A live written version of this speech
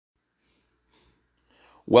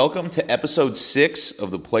Welcome to episode 6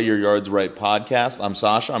 of the Play Your Yards Right podcast. I'm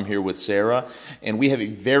Sasha. I'm here with Sarah, and we have a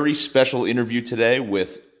very special interview today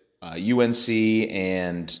with UNC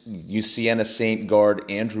and Siena Saint guard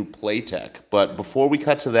Andrew Platek. But before we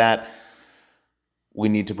cut to that, we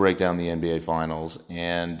need to break down the NBA Finals.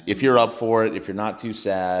 And if you're up for it, if you're not too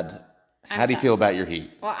sad, how do you feel about your Heat?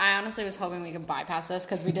 Well, I honestly was hoping we could bypass this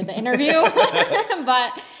because we did the interview.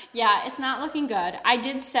 But, yeah, it's not looking good. I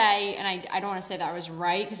did say, and I don't want to say that I was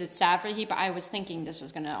right because it's sad for the Heat, but I was thinking this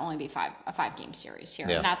was going to only be a five-game series here.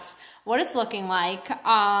 Yeah. And that's what it's looking like.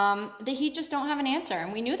 The Heat just don't have an answer,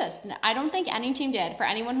 and we knew this. I don't think any team did. For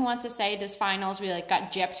anyone who wants to say this Finals, we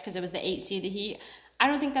got gypped because it was the 8 seed, the Heat, I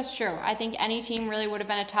don't think that's true. I think any team really would have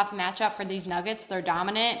been a tough matchup for these Nuggets. They're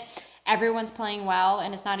dominant. Everyone's playing well,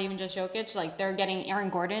 and it's not even just Jokic. They're getting Aaron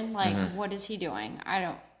Gordon. What is he doing?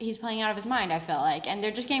 He's playing out of his mind, I feel like. And they're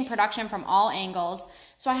just getting production from all angles.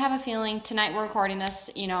 So I have a feling tonight we're recording this,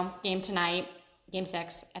 game tonight, game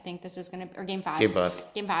 6. I think this is going to, or game 5.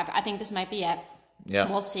 Game 5. I think this might be it. Yeah.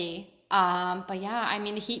 We'll see. But yeah, I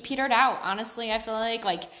mean, the Heat petered out. Honestly, I feel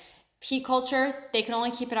like Heat culture, they can only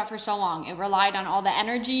keep it up for so long. It relied on all the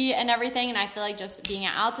energy and everything, and I feel like just being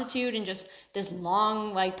at altitude and just this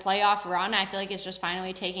long playoff run, I feel like it's just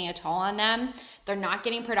finally taking a toll on them. They're not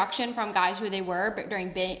getting production from guys who they were but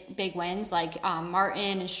during big wins, like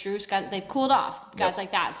Martin and Strus. They've cooled off, guys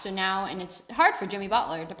like that. So now, and it's hard for Jimmy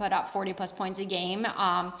Butler to put up 40-plus points a game.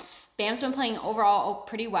 Bam's been playing overall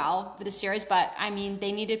pretty well for the series, but, I mean,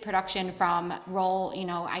 they needed production from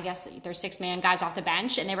I guess their 6-man guys off the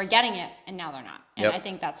bench, and they were getting it, and now they're not. And I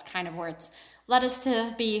think that's kind of where it's led us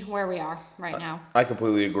to be where we are right now. I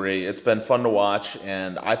completely agree. It's been fun to watch,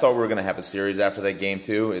 and I thought we were going to have a series after that game,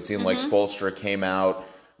 too. It seemed like Spoelstra came out,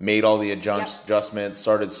 made all the adjustments,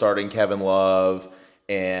 starting Kevin Love,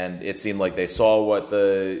 and it seemed like they saw what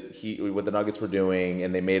the Nuggets were doing,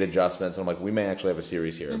 and they made adjustments. And I'm like, we may actually have a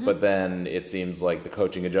series here. But then it seems like the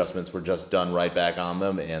coaching adjustments were just done right back on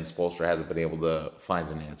them, and Spoelstra hasn't been able to find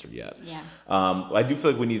an answer yet. Yeah. I do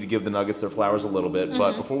feel like we need to give the Nuggets their flowers a little bit.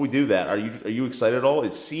 But before we do that, are you excited at all?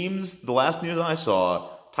 It seems the last news I saw,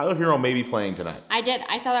 Tyler Hero may be playing tonight. I did.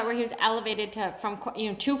 I saw that where he was elevated from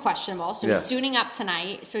to questionable. So he's suiting up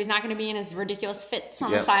tonight. So he's not going to be in his ridiculous fits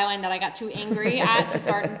on the sideline that I got too angry at to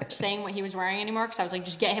start saying what he was wearing anymore. Because I was like,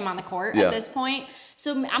 just get him on the court at this point.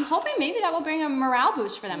 So I'm hoping maybe that will bring a morale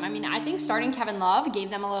boost for them. I mean, I think starting Kevin Love gave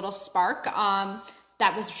them a little spark.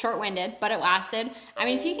 That was short-winded, but it lasted. I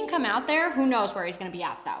mean, if he can come out there, who knows where he's going to be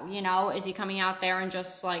at, though? Is he coming out there and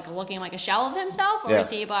just, looking like a shell of himself? Or is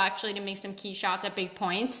he able actually to make some key shots at big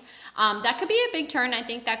points? That could be a big turn. I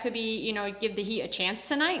think that could be, give the Heat a chance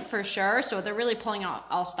tonight, for sure. So they're really pulling out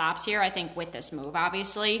all stops here, I think, with this move,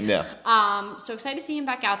 obviously. Yeah. So excited to see him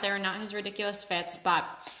back out there and not his ridiculous fits, but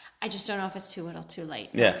I just don't know if it's too little too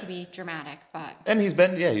late not to be dramatic, but. And he's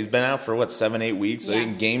been out for 7-8 weeks. I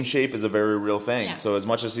think game shape is a very real thing. Yeah. So as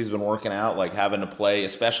much as he's been working out, having to play,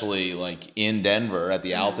 especially in Denver at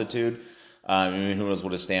the altitude, I mean, who knows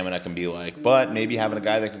what his stamina can be like. But maybe having a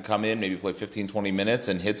guy that can come in, maybe play 15, 20 minutes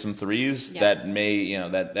and hit some threes, that may,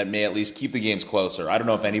 that may at least keep the games closer. I don't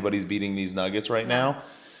know if anybody's beating these Nuggets right now.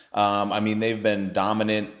 I mean, they've been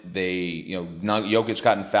dominant. Jokic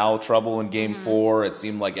got in foul trouble in Game 4. It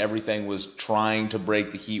seemed like everything was trying to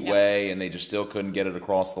break the Heat way, and they just still couldn't get it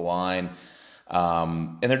across the line.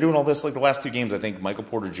 And they're doing all this the last 2 games. I think Michael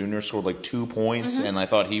Porter Jr. scored 2 points, and I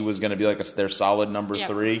thought he was going to be their solid number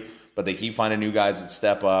 3. But they keep finding new guys that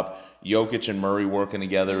step up. Jokic and Murray working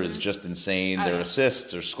together is just insane. Their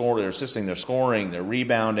assists, they're assisting, they're scoring, they're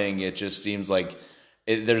rebounding. It just seems like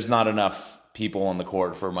there's not enough people on the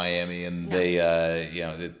court for Miami, and they,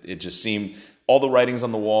 it just seemed all the writings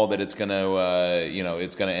on the wall that it's gonna,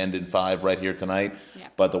 it's gonna end in 5 right here tonight. Yeah.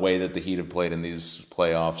 But the way that the Heat have played in these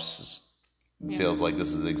playoffs feels like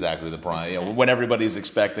this is exactly the prime. When everybody's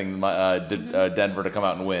expecting Denver to come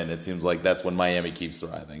out and win, it seems like that's when Miami keeps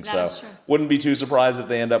thriving. So wouldn't be too surprised if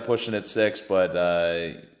they end up pushing at 6, but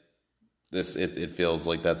it feels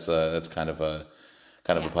like that's kind of a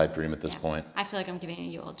pipe dream at this point. I feel like I'm giving a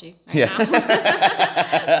eulogy now. But,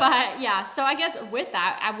 so I guess with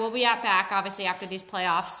that, I will be back, obviously, after these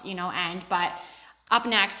playoffs, end. But up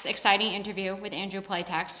next, exciting interview with Andrew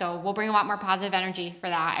Platek. So we'll bring a lot more positive energy for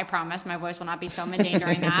that, I promise. My voice will not be so mundane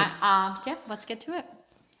during that. Let's get to it.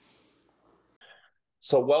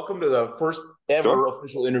 So welcome to the first ever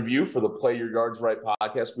official interview for the Play Your Yards Right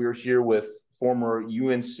podcast. We are here with former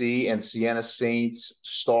UNC and Siena Saints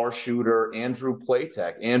star shooter Andrew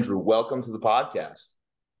Platek. Andrew, welcome to the podcast.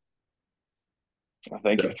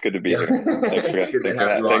 Thank you. It's good to be here.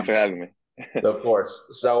 Thanks for having me. Of course.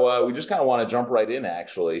 So we just kind of want to jump right in,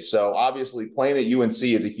 actually. So obviously, playing at UNC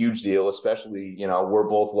is a huge deal, especially we're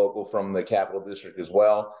both local from the Capital District as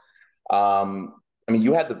well. I mean,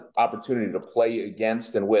 you had the opportunity to play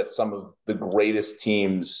against and with some of the greatest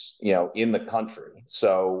teams, in the country.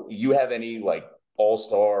 So you have any like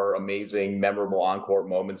all-star, amazing, memorable on-court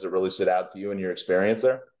moments that really stood out to you in your experience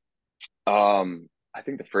there? I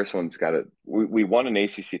think the first one's got it. We won an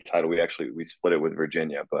ACC title. We split it with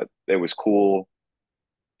Virginia, but it was cool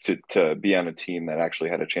to be on a team that actually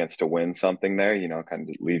had a chance to win something there. Kind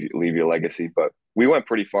of leave your legacy. But we went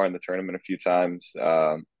pretty far in the tournament a few times.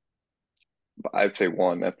 But I'd say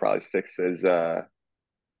one that probably sticks is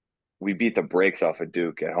we beat the brakes off of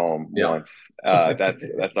Duke at home Yeah. once.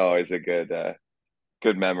 That's always a good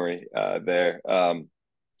memory there.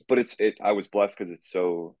 But I was blessed because it's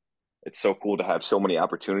so cool to have so many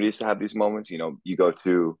opportunities to have these moments. You go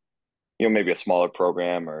to maybe a smaller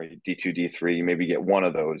program or D2, D3, you maybe get one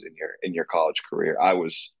of those in your college career.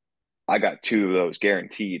 I got two of those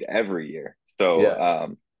guaranteed every year. So Yeah.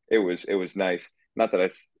 it was nice. Not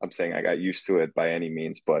that I'm saying I got used to it by any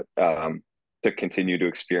means, but to continue to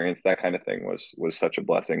experience that kind of thing was such a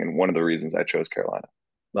blessing, and one of the reasons I chose Carolina.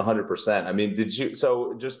 100%. I mean,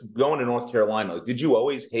 so just going to North Carolina, like, did you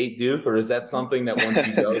always hate Duke, or is that something that once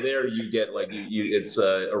you go there, you get like it's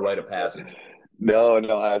a rite of passage? No,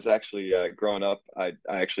 no. I was actually growing up. I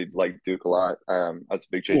actually liked Duke a lot. I was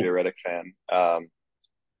a big JJ Cool. Redick fan.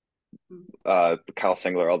 Kyle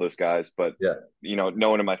Singler, all those guys. But Yeah. no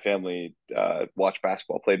one in my family watched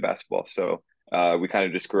basketball, played basketball. So we kind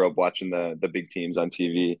of just grew up watching the big teams on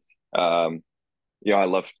TV. I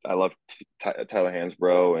love Tyler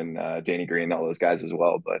Hansbrough and Danny Green, all those guys as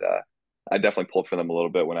well. But I definitely pulled for them a little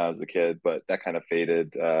bit when I was a kid. But that kind of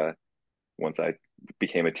faded once I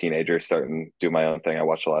became a teenager, starting to do my own thing. I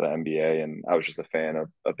watched a lot of NBA, and I was just a fan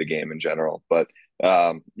of the game in general. But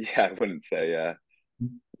yeah, I wouldn't say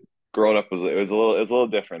growing up was a little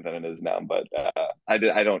different than it is now. But I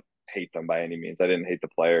don't hate them by any means. I didn't hate the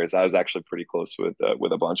players. I was actually pretty close with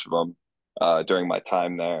a bunch of them during my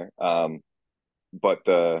time there. But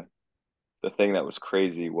the thing that was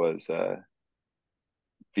crazy was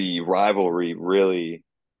the rivalry. Really,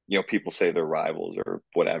 people say they're rivals or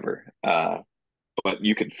whatever, but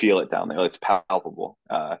you could feel it down there. It's palpable.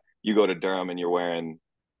 You go to Durham and you're wearing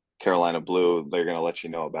Carolina blue, they're going to let you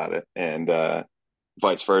know about it, and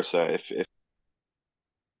vice versa. If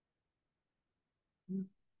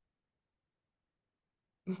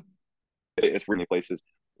it's really places,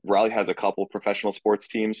 Raleigh has a couple professional sports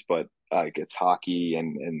teams, but it's hockey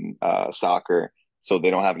and soccer, so they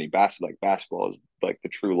don't have any basketball. Like basketball is like the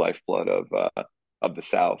true lifeblood of the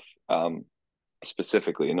South,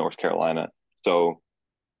 specifically in North Carolina. So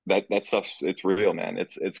that stuff's it's real, man.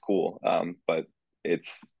 It's cool. But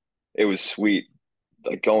it's it was sweet,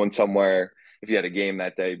 like going somewhere. If you had a game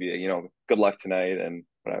that day, be good luck tonight. And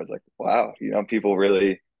but I was like, wow, people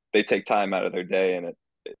really they take time out of their day and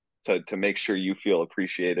to make sure you feel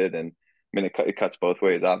appreciated. And I mean, it cuts both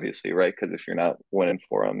ways, obviously, right? Because if you're not winning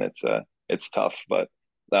for them, it's tough. But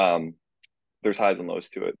um, there's highs and lows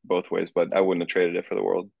to it both ways. But I wouldn't have traded it for the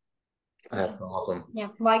world. That's awesome. Yeah.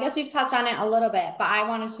 Well, I guess we've touched on it a little bit, but I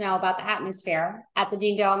wanted to know about the atmosphere at the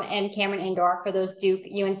Dean Dome and Cameron Indoor for those Duke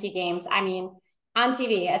UNC games. I mean, on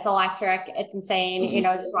TV, it's electric. It's insane,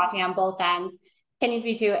 just watching on both ends. Can you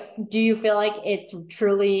speak to it? Do you feel like it's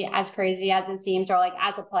truly as crazy as it seems, or like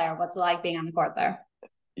as a player, what's it like being on the court there?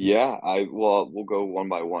 Yeah, we'll go one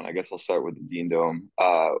by one. I guess I'll start with the Dean Dome.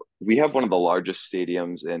 We have one of the largest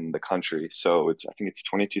stadiums in the country, so I think it's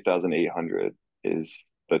 22,800 is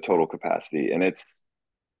the total capacity, and it's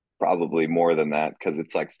probably more than that because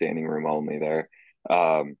it's like standing room only there.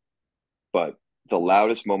 Um, but the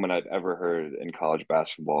loudest moment I've ever heard in college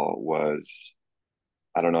basketball was,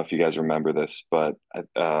 I don't know if you guys remember this, but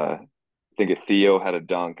I think Theo had a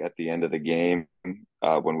dunk at the end of the game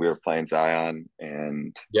when we were playing Zion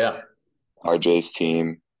and Yeah. RJ's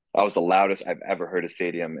team. That was the loudest I've ever heard a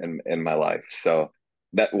stadium in my life. So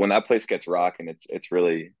that when that place gets rocking, it's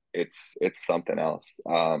really it's something else.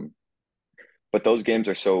 But those games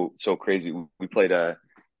are so crazy. We played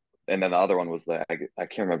and then the other one was I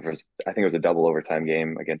can't remember. I think it was a double overtime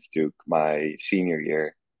game against Duke my senior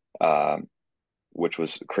year, um, which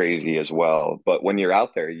was crazy as well. But when you're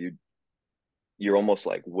out there, you're almost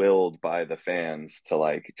like willed by the fans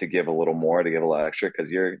to give a little more, to give a little extra,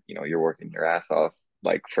 because you're working your ass off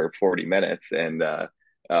like for 40 minutes, and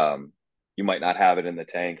um, you might not have it in the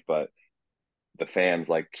tank, but the fans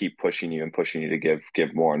like keep pushing you and pushing you to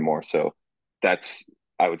give more and more. So that's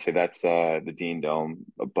I would say that's the Dean Dome.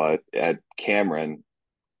 But at Cameron,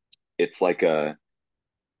 it's like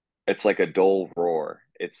it's like a dull roar.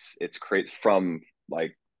 It's crazy from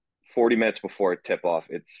like 40 minutes before tip off.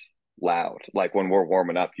 It's loud. Like when we're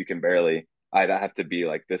warming up, you can barely. I'd have to be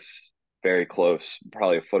like this very close,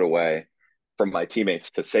 probably a foot away from my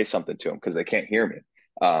teammates to say something to them because they can't hear me.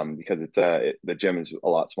 Because the gym is a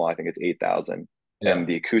lot small. I think it's 8,000, Yeah. and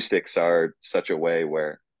the acoustics are such a way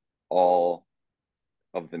where all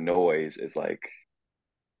of the noise is like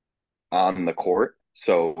on the court.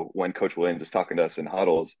 So when Coach Williams is talking to us in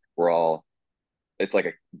huddles, we're all it's like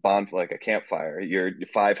a bond, like a campfire. You're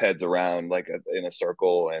five heads around like in a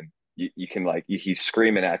circle, and you can like he's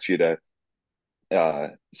screaming at you to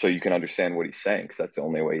so you can understand what he's saying because that's the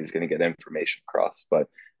only way he's going to get information across. But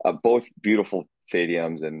both beautiful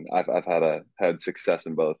stadiums, and I've had success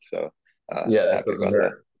in both, so Yeah, that happy doesn't about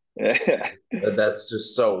hurt. that. Yeah. That's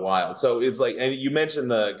just so wild. So it's like, and you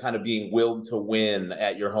mentioned the kind of being willed to win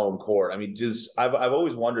at your home court. I mean, just I've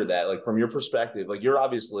always wondered that, like from your perspective, like you're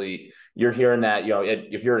hearing that,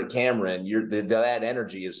 if you're at Cameron, that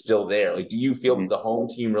energy is still there. Like, do you feel that Mhm. the home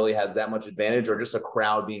team really has that much advantage, or just a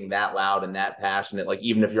crowd being that loud and that passionate? Like,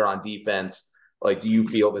 even if you're on defense, like, do you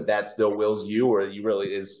feel that still wills you, or you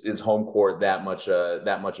really is home court that much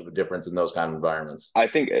of a difference in those kind of environments? I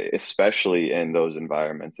think especially in those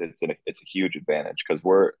environments, it's a huge advantage because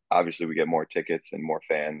we get more tickets and more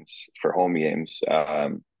fans for home games,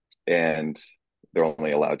 and they're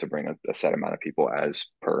only allowed to bring a set amount of people as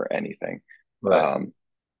per anything. Right. Um,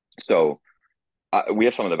 so we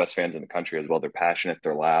have some of the best fans in the country as well. They're passionate,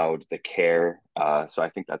 they're loud, they care. So I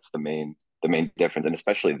think that's the main difference, and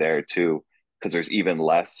especially there too, because there's even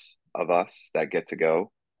less of us that get to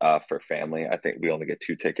go for family. I think we only get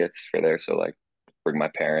 2 tickets for there, so like bring my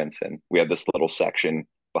parents, and we have this little section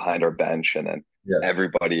behind our bench, and then Yeah.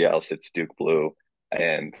 everybody else it's Duke Blue,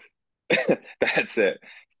 and that's it.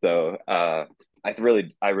 So I really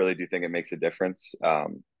do think it makes a difference,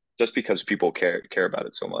 just because people care about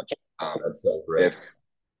it so much. That's so great.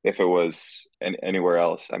 If it was anywhere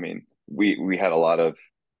else, I mean, we had a lot of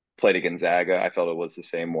played at Gonzaga. I felt it was the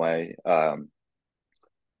same way.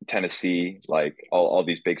 Tennessee, like all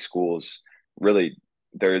these big schools, really,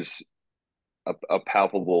 there's a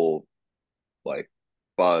palpable like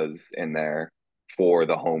buzz in there for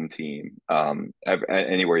the home team.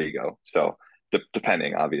 Anywhere you go. So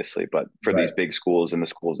depending, obviously, but for Right. these big schools and the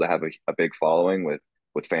schools that have a big following with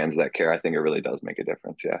fans that care, I think it really does make a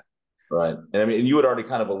difference. Yeah. Right. And I mean, you had already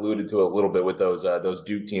kind of alluded to it a little bit with those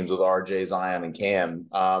Duke teams with RJ, Zion, and Cam.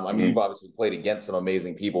 I mean, Mhm. you've obviously played against some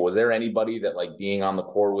amazing people. Was there anybody that, like, being on the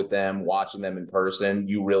court with them, watching them in person,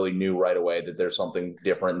 you really knew right away that there's something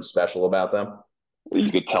different and special about them?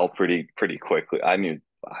 You could tell pretty quickly. I knew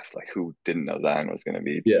like who didn't know Zion was going to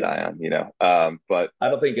be Yeah. Zion. But I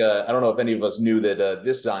don't know if any of us knew that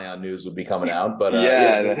this Zion news would be coming out, but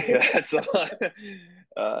yeah, that's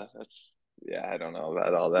yeah. I don't know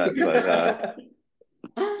about all that,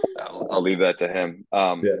 but I'll leave that to him.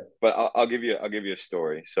 yeah. But I'll give you a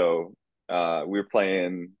story. So we were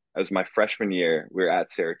playing as my freshman year. We were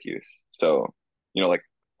at Syracuse, so like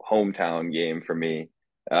hometown game for me.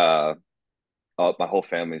 Uh, my whole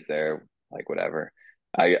family's there, like whatever.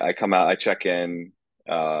 I come out, I check in.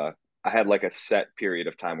 I had like a set period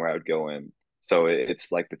of time where I would go in. So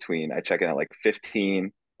it's like between I check in at like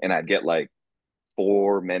 15 and I'd get like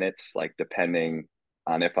 4 minutes, like depending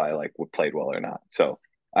on if I like played well or not. So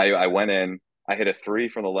I went in, I hit a three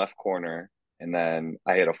from the left corner, and then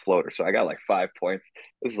I hit a floater. So I got like 5 points.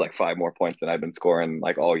 This is like five more points than I've been scoring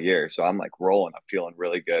like all year. So I'm like rolling. I'm feeling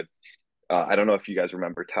really good. I don't know if you guys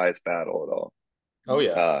remember Ty's battle at all. Oh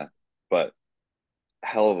yeah. But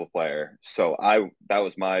hell of a player. So I that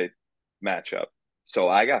was my matchup. So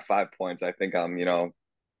I got 5 points. I think I'm,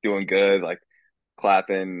 doing good, like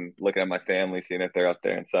clapping, looking at my family, seeing if they're up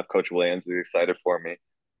there and stuff. Coach Williams is excited for me.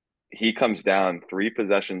 He comes down 3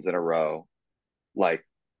 possessions in a row, like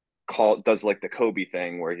does like the Kobe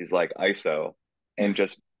thing where he's like ISO and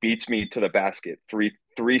just beats me to the basket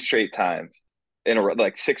three straight times in a row,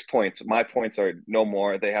 like 6 points. My points are no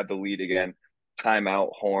more. They have the lead again.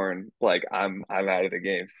 Timeout horn. Like I'm out of the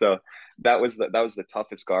game. So that was the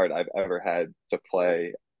toughest guard I've ever had to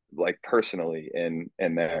play like personally in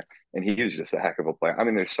there. And he was just a heck of a player. I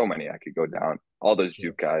mean, there's so many I could go down. All those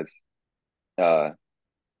Sure. Duke guys.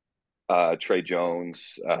 Trey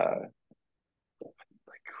Jones,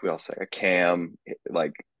 like who else? Like Cam,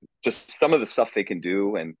 like just some of the stuff they can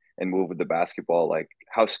do and move with the basketball, like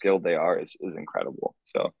how skilled they are is incredible.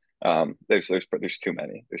 So there's too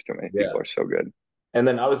many. There's too many Yeah. people are so good. And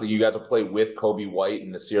then obviously you got to play with Kobe White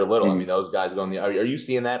and Nasir Little. I Mhm. mean, those guys going are you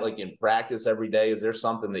seeing that like in practice every day? Is there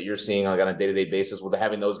something that you're seeing like on a day-to-day basis with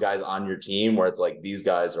having those guys on your team where it's like these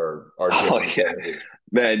guys are Oh different? yeah,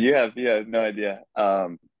 Man, you have no idea.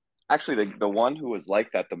 Actually, the one who was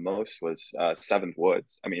like that the most was Seventh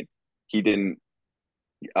Woods. I mean, he didn't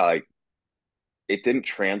uh, it didn't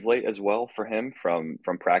translate as well for him from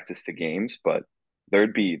practice to games, but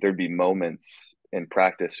there'd be moments in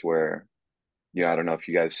practice where, I don't know if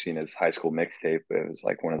you guys seen his high school mixtape. It was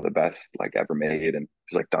like one of the best like ever made, and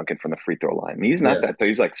he was like dunking from the free throw line. And he's not Yeah. that,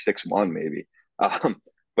 he's like 6'1" maybe. Um,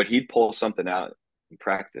 but he'd pull something out in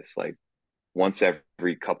practice like once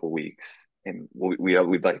every couple weeks, and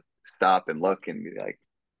we'd like stop and look and be like,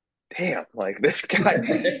 damn, like this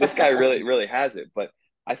guy really has it. But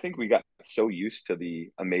I think we got so used to the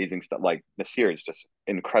amazing stuff. Like Nasir is just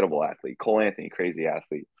incredible athlete. Cole Anthony, crazy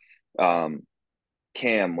athlete. Um,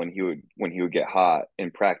 Cam, when he would get hot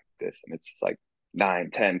in practice, and it's like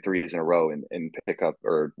 9, 10 threes in a row in pickup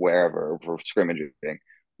or wherever for scrimmaging.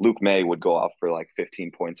 Luke May would go off for like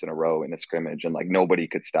 15 points in a row in a scrimmage, and like nobody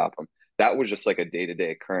could stop him. That was just like a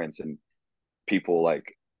day-to-day occurrence, and people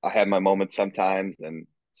like, I had my moments sometimes, and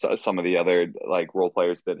so some of the other like role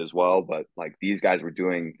players did as well. But like these guys were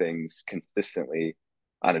doing things consistently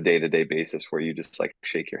on a day-to-day basis where you just like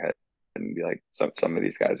shake your head and be like, some of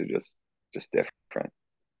these guys are just different.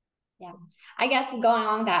 Yeah. I guess going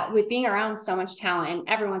along that, with being around so much talent and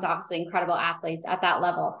everyone's obviously incredible athletes at that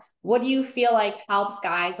level, what do you feel like helps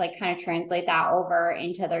guys like kind of translate that over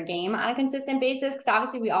into their game on a consistent basis? Because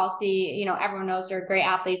obviously we all see, everyone knows they're great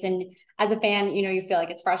athletes. And as a fan, you feel like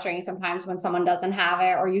it's frustrating sometimes when someone doesn't have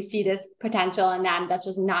it, or you see this potential and then that's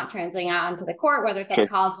just not translating out onto the court, whether it's at a Sure.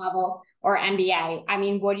 college level or NBA. I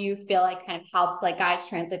mean, what do you feel like kind of helps like guys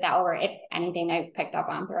translate that over, if anything that you've picked up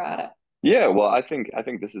on throughout it? Yeah, well, I think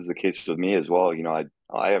this is the case with me as well.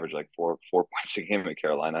 I averaged like four points a game at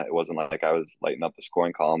Carolina. It wasn't like I was lighting up the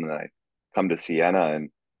scoring column, and then I come to Siena,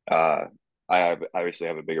 and obviously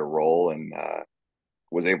have a bigger role, and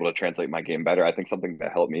was able to translate my game better. I think something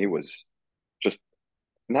that helped me was just,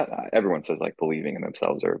 not everyone says like believing in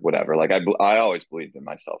themselves or whatever. Like I always believed in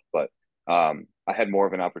myself, but I had more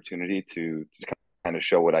of an opportunity to kind of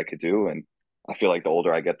show what I could do. And I feel like the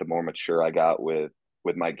older I get, the more mature I got with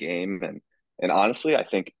my game. And honestly, I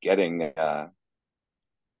think getting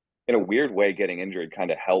in a weird way, getting injured kind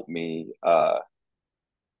of helped me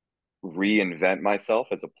reinvent myself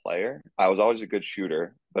as a player. I was always a good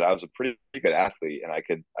shooter, but I was a pretty good athlete, and I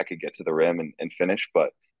could get to the rim and finish. But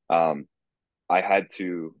um, I had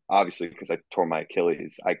to, obviously, because I tore my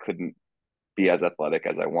Achilles, I couldn't be as athletic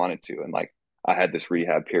as I wanted to. And like I had this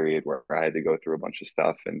rehab period where I had to go through a bunch of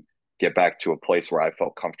stuff and get back to a place where I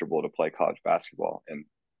felt comfortable to play college basketball. And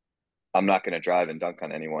I'm not going to drive and dunk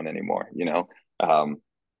on anyone anymore. Um,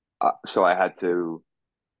 so I had to,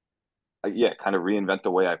 yeah, kind of reinvent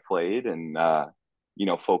the way I played, and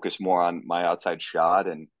focus more on my outside shot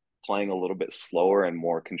and playing a little bit slower and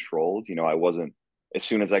more controlled. I wasn't, as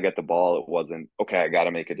soon as I get the ball, it wasn't okay, I got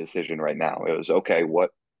to make a decision right now. It was okay,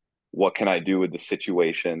 what can I do with the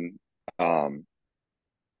situation, um,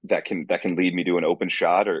 that can lead me to an open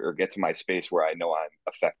shot, or get to my space where I know I'm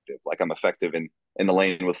effective. Like I'm effective in the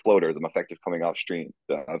lane with floaters. I'm effective coming off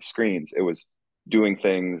screens. It was doing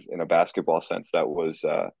things in a basketball sense that was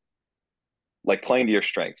like playing to your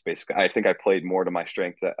strengths. Basically, I think I played more to my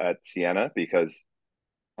strengths at Siena because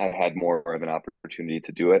I had more of an opportunity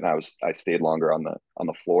to do it, and I stayed longer on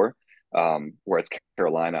the floor. Whereas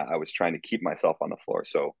Carolina, I was trying to keep myself on the floor.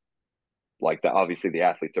 So like obviously the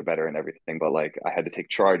athletes are better and everything, but like I had to take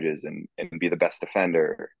charges and be the best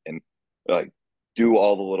defender, and like do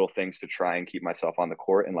all the little things to try and keep myself on the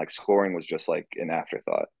court. And like scoring was just like an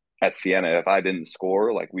afterthought at Siena. If I didn't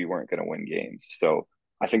score, like we weren't going to win games. So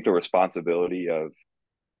I think the responsibility of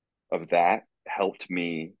that helped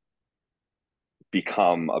me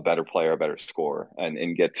become a better player, a better scorer,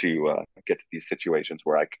 and get to these situations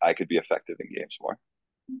where I could be effective in games more.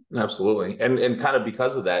 Absolutely. And kind of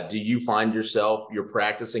because of that, do you find yourself, you're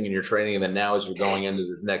practicing and you're training, and then now as you're going into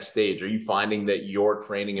this next stage, are you finding that your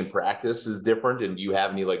training and practice is different? And do you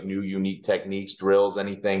have any like new unique techniques, drills,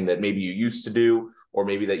 anything that maybe you used to do, or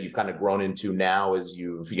maybe that you've kind of grown into now as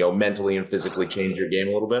you've, mentally and physically changed your game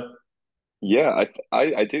a little bit? Yeah,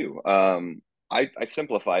 I do. I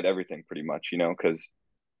simplified everything pretty much, because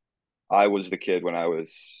I was the kid when I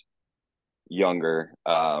was younger,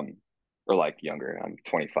 or like younger. I'm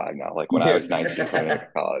 25 now. Like when I was 19 coming into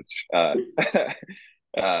college,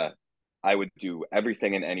 uh, I would do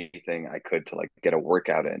everything and anything I could to like get a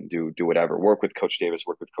workout in, do whatever. Work with Coach Davis,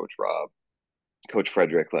 work with Coach Rob, Coach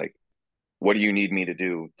Frederick. Like, what do you need me to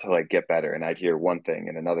do to like get better? And I'd hear one thing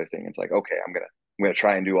and another thing. It's like, okay, I'm gonna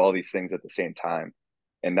try and do all these things at the same time,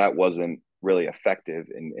 and that wasn't really effective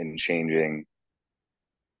in changing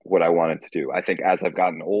what I wanted to do. I think as I've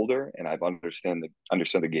gotten older and I've understood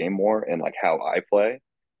the game more and like how I play,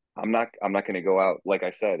 I'm not going to go out like I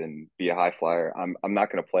said and be a high flyer. I'm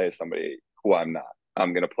not going to play as somebody who I'm not.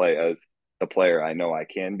 I'm going to play as the player I know I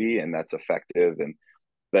can be, and that's effective and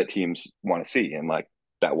that teams want to see, and like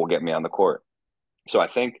that will get me on the court. So I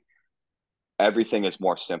think everything is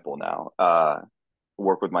more simple now.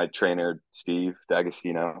 Work with my trainer Steve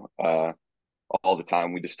D'Agostino all the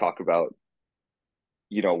time. We just talk about,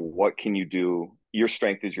 what can you do? Your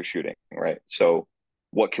strength is your shooting, right? So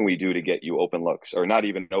what can we do to get you open looks, or not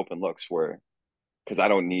even open looks, where because I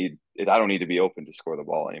don't need to be open to score the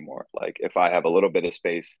ball anymore. Like if I have a little bit of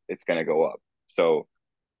space, it's going to go up. So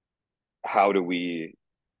how do we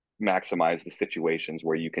maximize the situations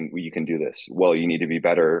where you can do this? Well, you need to be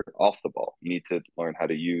better off the ball. You need to learn how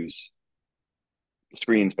to use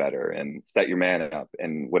screens better and set your man up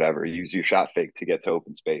and whatever. Use your shot fake to get to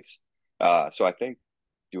open space. So I think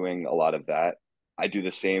doing a lot of that. I do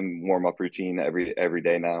the same warm up routine every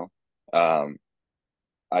day now. Um,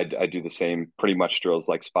 I do the same pretty much drills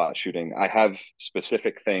like spot shooting. I have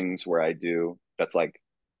specific things where I do that's like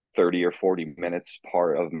 30 or 40 minutes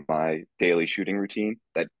part of my daily shooting routine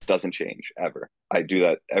that doesn't change ever. I do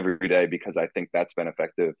that every day because I think that's been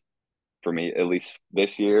effective for me, at least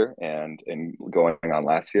this year and going on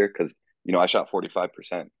last year. Cause I shot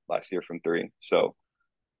 45% last year from three. So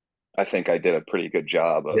I think I did a pretty good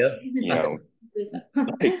job of, Yeah.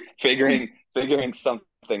 like figuring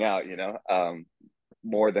something out,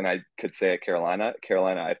 more than I could say at Carolina.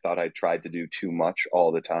 Carolina, I thought I tried to do too much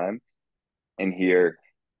all the time. And here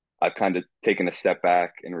I've kind of taken a step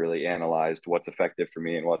back and really analyzed what's effective for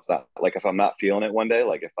me and what's not. Like if I'm not feeling it one day,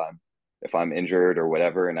 like if I'm injured or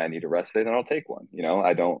whatever and I need to rest it, then I'll take one.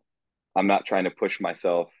 I'm not trying to push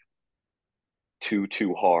myself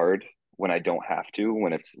too hard when I don't have to,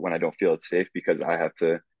 when I don't feel it's safe, because I have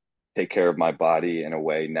to take care of my body in a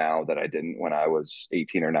way now that I didn't when I was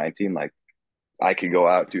 18 or 19. Like I could go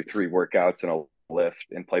out, do 3 workouts and a lift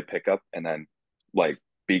and play pickup and then like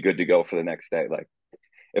be good to go for the next day. Like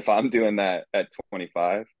if I'm doing that at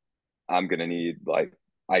 25, I'm going to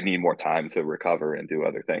I need more time to recover and do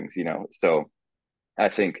other things. So I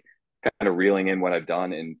think kind of reeling in what I've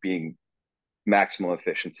done and being maximum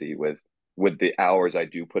efficiency with the hours I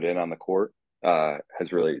do put in on the court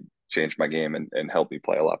has really changed my game and helped me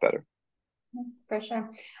play a lot better. For sure.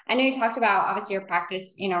 I know you talked about obviously your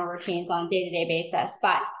practice, routines on a day-to-day basis,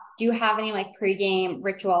 but do you have any like pregame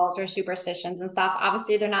rituals or superstitions and stuff?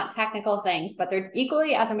 Obviously they're not technical things, but they're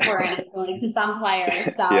equally as important to some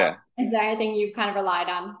players. So Yeah. is there anything you've kind of relied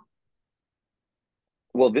on?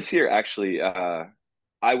 Well, this year actually,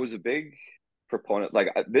 I was a big proponent. Like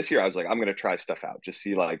this year, I was like, I'm gonna try stuff out, just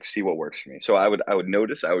see what works for me. So I would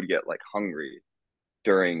notice I would get like hungry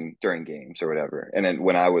during games or whatever. And then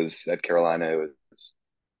when I was at Carolina, it was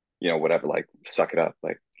whatever, like suck it up,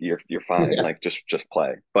 like you're fine, Yeah. like just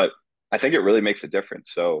play. But I think it really makes a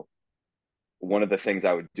difference. So one of the things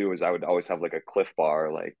I would do is I would always have like a Cliff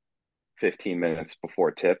Bar like 15 minutes before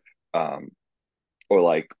tip, um, or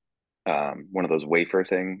like one of those wafer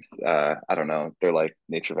things. I don't know. They're like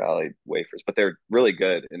Nature Valley wafers, but they're really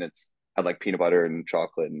good, and it's had like peanut butter and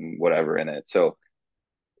chocolate and whatever in it. So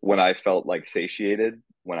when I felt like satiated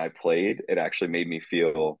when I played, it actually made me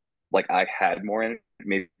feel like I had more energy.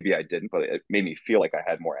 Maybe I didn't, but it made me feel like I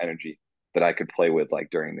had more energy that I could play with like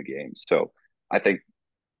during the game. So I think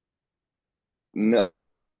no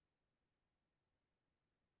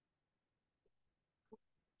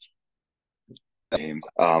games,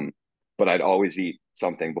 but I'd always eat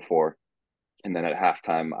something before, and then at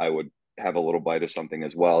halftime I would have a little bite of something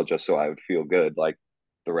as well, just so I would feel good like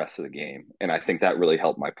the rest of the game. And I think that really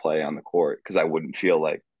helped my play on the court because I wouldn't feel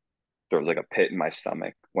like there was like a pit in my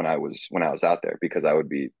stomach when I was out there because I would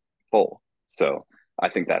be full. So I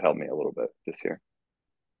think that helped me a little bit this year.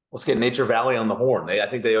 Let's get Nature Valley on the horn. I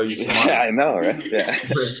think they owe you some Yeah, money. I know, right? Yeah.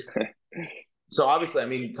 So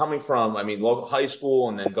obviously, coming from, local high school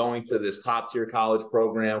and then going to this top tier college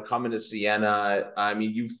program, coming to Siena,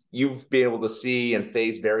 you've been able to see and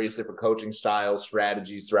face various different coaching styles,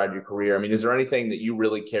 strategies throughout your career. Is there anything that you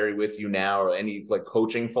really carry with you now, or any like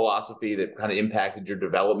coaching philosophy that kind of impacted your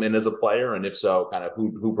development as a player? And if so, kind of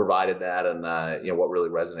who provided that, and what really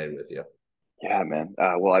resonated with you? Yeah, man.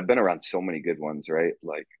 Well, I've been around so many good ones, right?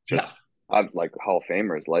 Like Yeah. just I've like Hall of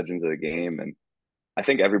Famers, legends of the game, and I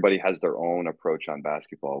think everybody has their own approach on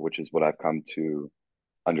basketball, which is what I've come to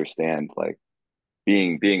understand. Like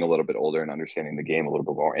being a little bit older and understanding the game a little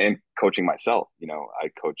bit more, and coaching myself. I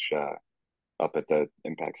coach up at the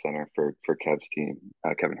Impact Center for Kev's team,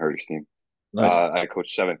 Kevin Herter's team. Nice. I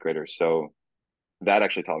coach seventh graders, so that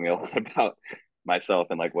actually taught me a lot about myself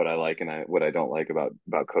and like what I like and what I don't like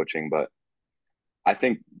about coaching. But I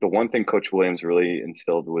think the one thing Coach Williams really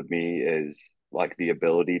instilled with me is like the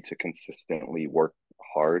ability to consistently work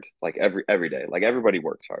hard, like every day. Like everybody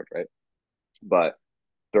works hard, right? But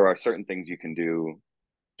there are certain things you can do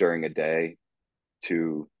during a day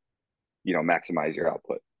to, maximize your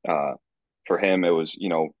output. For him, it was,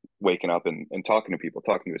 waking up and talking to people,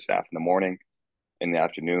 talking to his staff in the morning, in the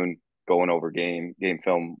afternoon, going over game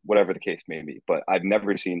film, whatever the case may be. But I've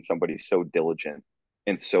never seen somebody so diligent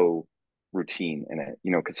and so routine in it,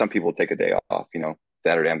 because some people take a day off,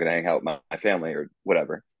 Saturday, I'm going to hang out with my family or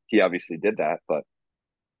whatever. He obviously did that, but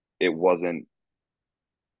it wasn't,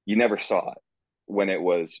 you never saw it. When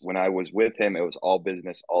I was with him, it was all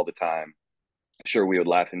business all the time. Sure, we would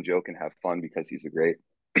laugh and joke and have fun because he's a great,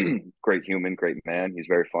 great human, great man. He's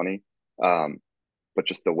very funny. But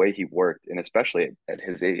just the way he worked, and especially at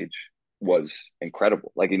his age, was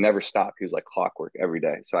incredible. Like he never stopped. He was like clockwork every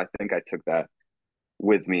day. So I think I took that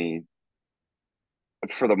with me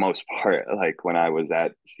for the most part, like when I was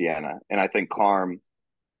at Siena. And I think Carm,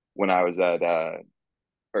 when I was at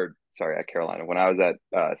at Carolina, when I was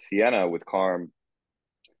at Siena with Carm,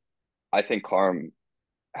 I think Carm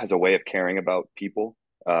has a way of caring about people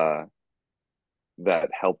that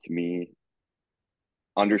helped me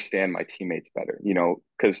understand my teammates better,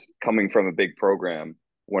 because coming from a big program,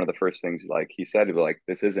 one of the first things like he said, he was like,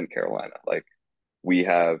 this isn't Carolina. Like we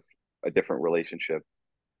have a different relationship.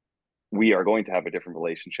 We are going to have a different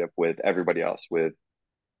relationship with everybody else, with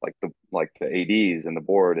the ADs and the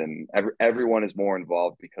board, and everyone is more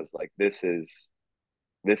involved because like this is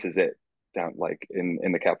it down like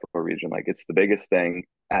in the capital region. Like it's the biggest thing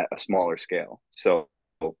at a smaller scale. So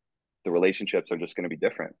the relationships are just going to be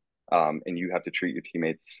different. And you have to treat your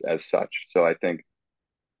teammates as such. So I think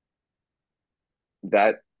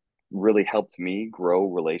that really helped me grow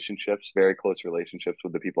relationships, very close relationships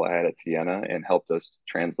with the people I had at Siena, and helped us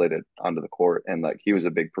translate it onto the court. And like he was a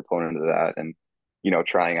big proponent of that, and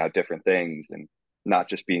trying out different things and not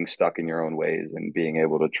just being stuck in your own ways, and being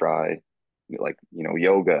able to try like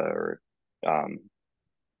yoga or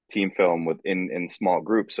team film in small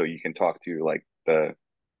groups, so you can talk to like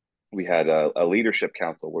we had a leadership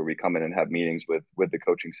council where we come in and have meetings with the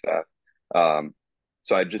coaching staff.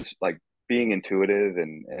 So I just like being intuitive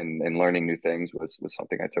and learning new things was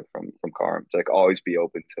something I took from Carm. To like always be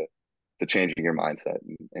open to changing your mindset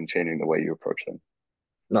and changing the way you approach things.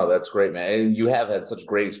 No, that's great, man. And you have had such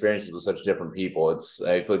great experiences with such different people.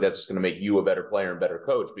 I feel like that's just going to make you a better player and better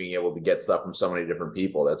coach, being able to get stuff from so many different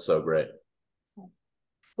people. That's so great.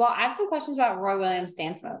 Well, I have some questions about Roy Williams'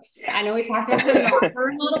 dance moves. I know we talked about the locker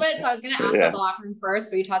room a little bit, so I was going to ask about the locker room first,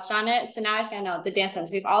 but you touched on it. So now I just got to know the dance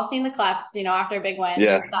moves. We've all seen the clips, after big wins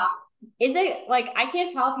and stuff. Is it like, I can't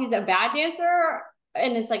tell if he's a bad dancer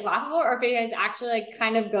and it's like laughable, or if he is actually like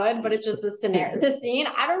kind of good, but it's just the scenario, the scene.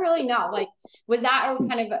 I don't really know. Like, was that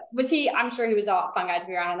was he, I'm sure he was a fun guy to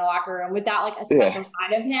be around in the locker room. Was that like a special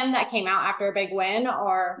side of him that came out after a big win,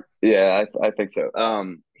 or? Yeah, I think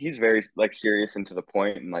so. He's very like serious and to the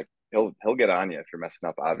point, and like he'll get on you if you're messing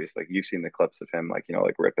up. Obviously, like you've seen the clips of him, like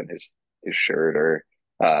like ripping his shirt or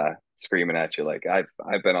screaming at you. Like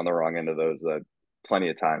I've been on the wrong end of those plenty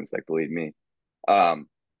of times. Like believe me.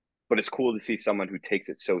 But it's cool to see someone who takes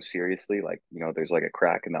it so seriously. Like there's like a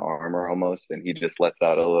crack in the armor almost, and he just lets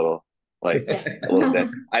out a little a little bit.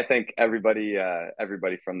 I think everybody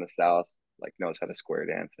from the South like knows how to square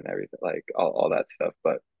dance and everything, like all that stuff.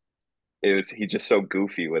 But he's just so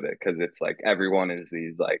goofy with it because it's like everyone is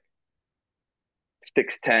these like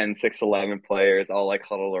 6'10", 6'11" players all like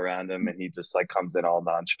huddled around him, and he just like comes in all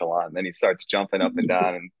nonchalant, and then he starts jumping up and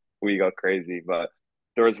down, and we go crazy. But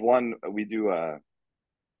there was one we do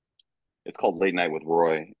it's called Late Night with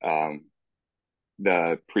Roy.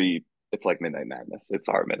 It's like Midnight Madness. It's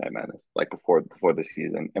our Midnight Madness, like before the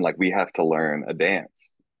season, and like we have to learn a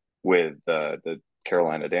dance with the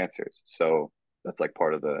Carolina dancers. So that's like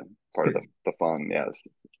part of the fun. Yeah, it's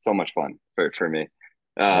so much fun for me.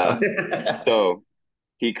 So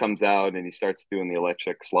he comes out and he starts doing the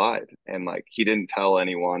electric slide, and like he didn't tell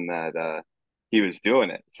anyone that he was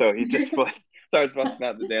doing it. So he just starts busting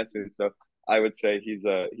out the dancers. So I would say he's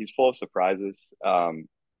full of surprises.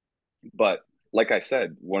 But like I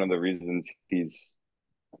said, one of the reasons he's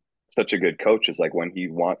such a good coach is like when he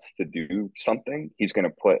wants to do something, he's going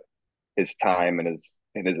to put his time and his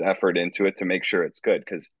effort into it to make sure it's good.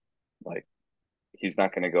 Because like he's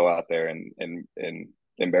not going to go out there and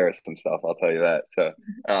embarrass himself. I'll tell you that. So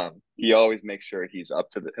he always makes sure he's up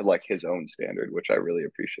to like his own standard, which I really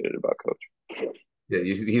appreciated about Coach. Yeah,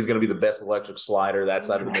 he's going to be the best electric slider that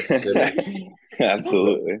side of the Mississippi.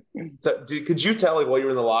 Absolutely. So, could you tell, like, while you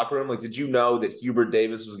were in the locker room, like, did you know that Hubert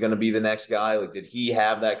Davis was going to be the next guy? Like, did he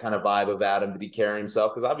have that kind of vibe about him? Did he carry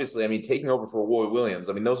himself? Because obviously, I mean, taking over for Roy Williams,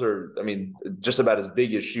 I mean, those are, I mean, just about as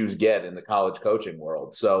big as shoes get in the college coaching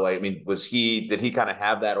world. So, like, I mean, did he kind of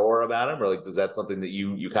have that aura about him, or like, was that something that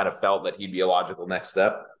you kind of felt that he'd be a logical next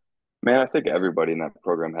step? Man, I think everybody in that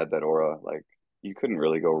program had that aura. Like you couldn't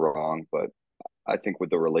really go wrong. But I think with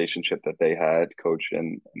the relationship that they had, Coach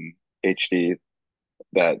and HD,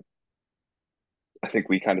 that I think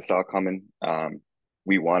we kind of saw coming.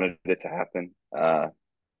 We wanted it to happen.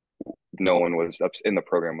 No one was in the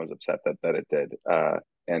program was upset that it did.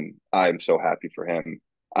 And I'm so happy for him.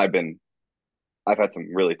 I've been I've had some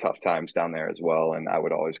really tough times down there as well, and I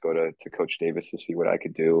would always go to Coach Davis to see what I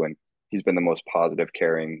could do. And he's been the most positive,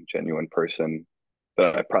 caring, genuine person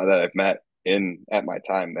that I've met in at my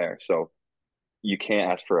time there. So you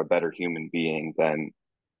can't ask for a better human being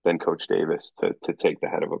than Coach Davis to take the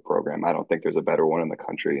head of a program. I don't think there's a better one in the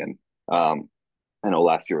country. And I know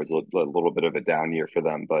last year was a little bit of a down year for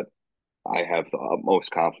them, but I have the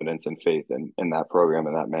utmost confidence and faith in that program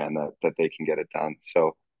and that man that they can get it done.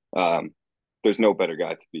 So um, there's no better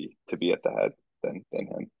guy to be at the head than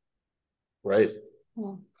him. Right.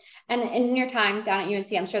 Yeah. And in your time down at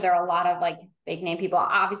UNC, I'm sure there are a lot of like big name people,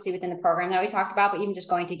 obviously within the program that we talked about, but even just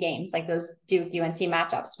going to games like those Duke UNC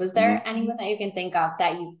matchups. Was there Mm-hmm. anyone that you can think of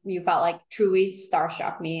that you felt like truly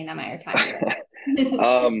starstruck meeting them at your time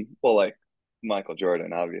here? Well, like Michael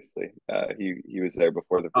Jordan, obviously, he was there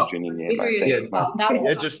before the Oh, Virginia We game. threw I you think. some ball. That was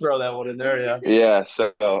yeah, just throw that one in there. Yeah. Yeah.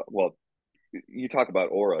 So, well, you talk about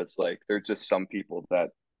auras. Like, there's just some people that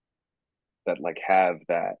like have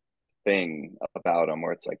that thing about them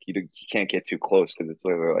where it's like you can't get too close because it's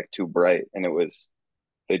literally like too bright, and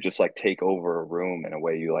they just like take over a room in a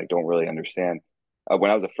way you like don't really understand.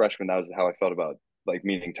 When I was a freshman, that was how I felt about like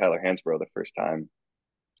meeting Tyler Hansbrough the first time.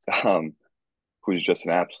 Um, who's just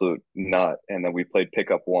an absolute nut. And then we played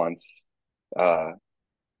pickup once. Uh,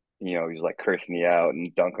 he's like cursing you out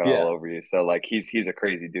and dunking all Yeah. over you. So like he's a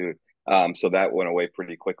crazy dude. So that went away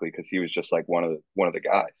pretty quickly because he was just like one of the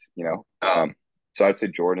guys, you know. So I'd say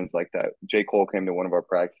Jordan's like that. J. Cole came to one of our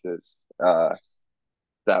practices.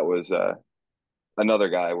 That was another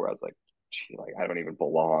guy where I was like, gee, like I don't even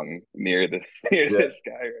belong near this near Yeah. this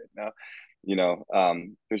guy right now.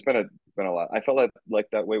 There's been a lot. I felt like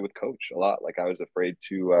that way with Coach a lot. Like I was afraid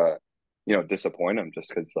to disappoint him just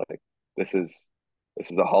because like this is this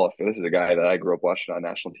is a guy that I grew up watching on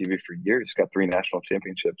national TV for years. He's got 3 national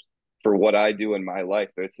championships. For what I do in my life,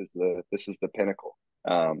 this is the pinnacle.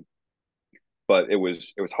 But it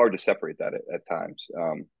was hard to separate that at times.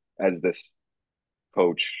 As this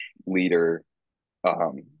coach, leader,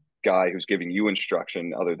 um, guy who's giving you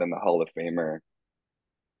instruction other than the Hall of Famer,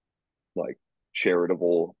 like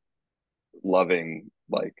charitable, loving,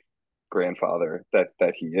 like grandfather that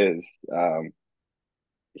he is.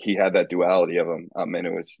 He had that duality of him, and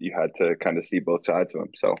it was you had to kind of see both sides of him.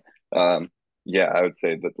 So, yeah, I would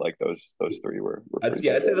say that like those three were pretty I'd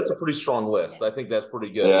good. say that's a pretty strong list. I think that's pretty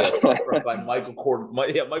good. Yeah, Yeah, it's top front by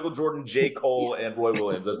Michael Jordan, J. Cole, yeah. and Roy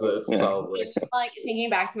Williams. That's a yeah, solid list. Like thinking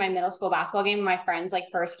back to my middle school basketball game, when my friends like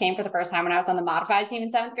first came for the first time when I was on the modified team in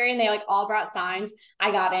 7th grade, and they like all brought signs.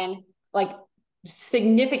 I got in like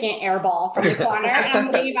significant air ball from the corner, and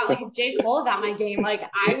I'm thinking about like if J. Cole's at my game, like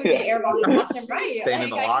I would be yeah, airballing left and right. Staying Like in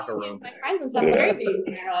the I locker can't room. my friends in seventh yeah. grade being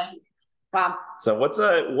there. Like, wow. So what's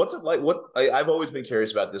it like? I've always been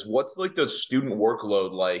curious about this. What's like the student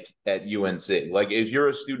workload like at UNC? Like if you're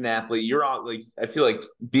a student athlete, you're on like I feel like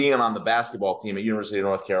being on the basketball team at University of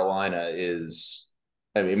North Carolina is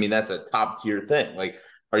I mean that's a top tier thing. Like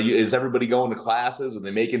is everybody going to classes? Are they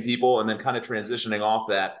making people and then kind of transitioning off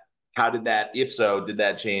that? How did that, if so, did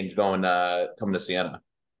that change coming to Siena?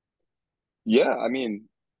 Yeah, I mean,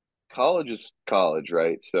 college is college,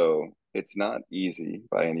 right? So it's not easy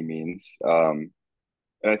by any means. And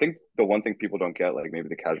I think the one thing people don't get, like maybe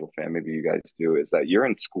the casual fan, maybe you guys do, is that you're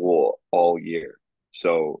in school all year.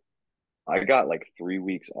 So I got like 3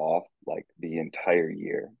 weeks off like the entire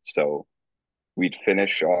year. So we'd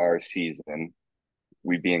finish our season,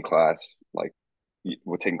 we'd be in class, like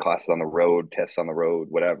we're taking classes on the road, tests on the road,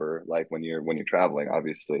 whatever, like when you're traveling,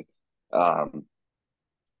 obviously. Um,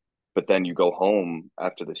 but then you go home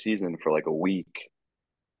after the season for like a week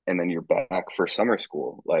and then you're back for summer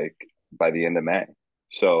school, like by the end of May.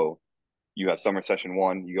 So you have summer session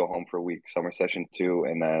 1, you go home for a week, summer session 2,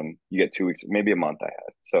 and then you get 2 weeks, maybe a month I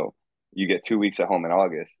had. So you get 2 weeks at home in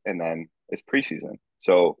August, and then it's preseason.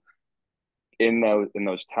 So in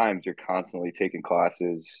those times, you're constantly taking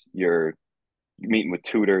classes, you're meeting with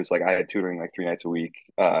tutors. Like I had tutoring like 3 nights a week.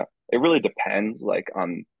 It really depends, like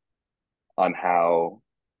on how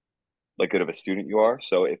like good of a student you are.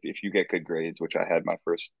 So if you get good grades, which I had my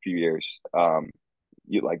first few years,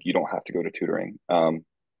 you don't have to go to tutoring,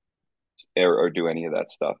 or do any of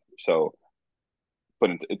that stuff. So, but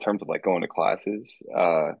in terms of like going to classes,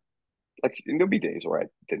 like there'll be days where I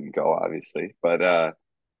didn't go, obviously, but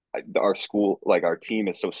our school, like our team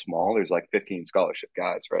is so small. There's like 15 scholarship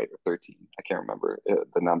guys, right? Or 13. I can't remember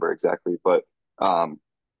the number exactly, but um,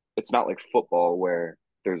 it's not like football where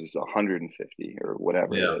there's 150 or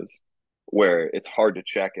whatever Yeah. it is, where it's hard to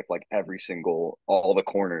check if like all the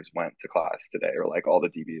corners went to class today or like all the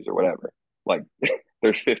DBs or whatever. Like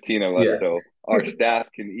there's 15 of us, Yeah. so our staff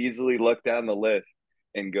can easily look down the list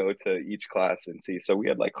and go to each class and see. So we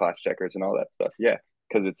had like class checkers and all that stuff. Yeah,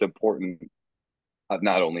 because it's important,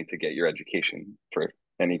 not only to get your education for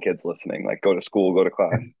any kids listening, like go to school, go to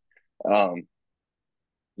class. Um,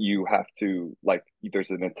 you have to like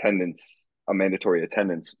there's a mandatory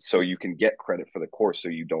attendance, so you can get credit for the course, so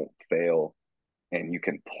you don't fail and you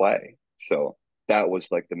can play. So that was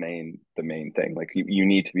like the main thing. Like you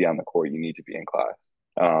need to be on the court, you need to be in class.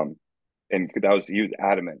 Um, and he was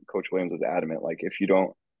adamant. Coach Williams was adamant. Like if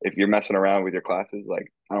you're messing around with your classes,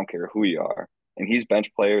 like I don't care who you are. And he's bench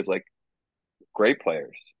players, like great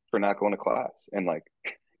players, for not going to class. And like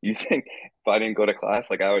you think if I didn't go to class,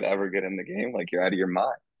 like I would ever get in the game, like you're out of your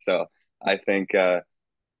mind. So I think it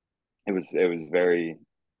was very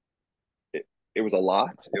it was a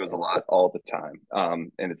lot. It was a lot all the time.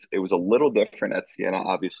 And it was a little different at Siena,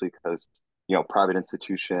 obviously, because private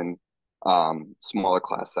institution, smaller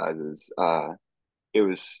class sizes. It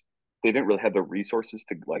was they didn't really have the resources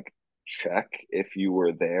to like check if you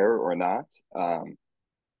were there or not.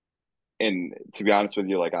 And to be honest with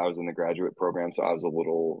you, like I was in the graduate program, so I was a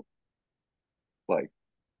little like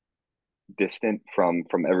distant from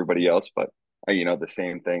everybody else. But the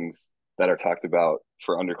same things that are talked about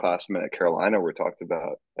for underclassmen at Carolina were talked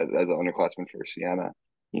about as an underclassman for Siena.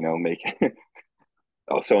 Making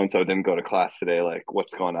oh, so and so didn't go to class today. Like,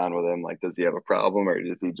 what's going on with him? Like, does he have a problem, or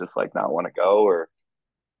does he just like not want to go, or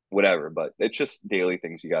whatever? But it's just daily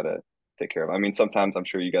things you gotta take care of. I mean, sometimes I'm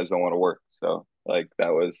sure you guys don't want to work, so like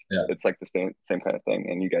Yeah. it's like the same kind of thing.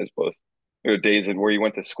 And you guys both, there were days where you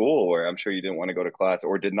went to school where I'm sure you didn't want to go to class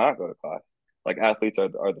or did not go to class. Like athletes are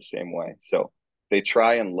the same way, so they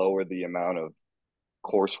try and lower the amount of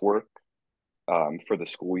coursework for the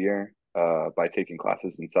school year by taking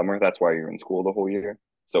classes in summer. That's why you're in school the whole year.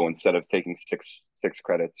 So instead of taking six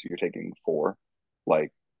credits, you're taking four.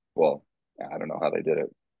 Like, well, I don't know how they did it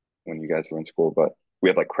when you guys were in school, but we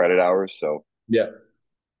had like credit hours. So Yeah.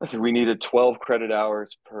 I think we needed 12 credit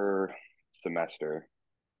hours per semester,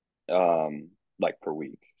 like per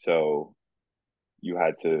week. So you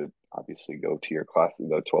had to obviously go to your classes,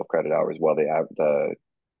 the 12 credit hours, while the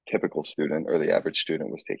typical student or the average student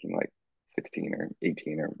was taking like 16 or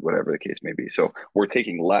 18 or whatever the case may be. So we're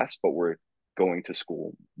taking less, but we're going to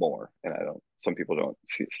school more. And some people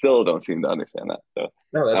still don't seem to understand that. So,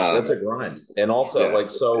 No, that's a grind. And also, yeah, like,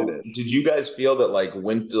 it so is. did you guys feel that like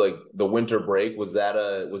the winter break, was that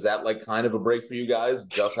like kind of a break for you guys,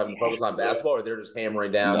 just having to focus on basketball, or they're just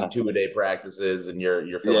hammering down No, 2-a-day practices and you're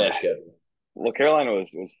filling your yeah. schedule? Well, Carolina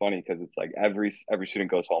was funny because it's like every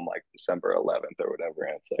student goes home like December 11th or whatever,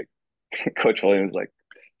 and it's like Coach Williams like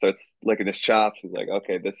starts licking his chops. He's like,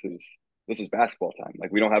 okay, this is basketball time.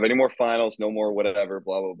 Like we don't have any more finals, no more whatever,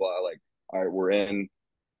 blah blah blah. Like, all right, we're in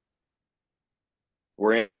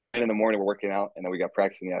the morning, we're working out, and then we got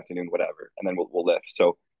practice in the afternoon, whatever, and then we'll lift.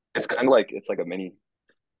 So it's kind of like it's like a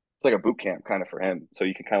boot camp kind of for him. So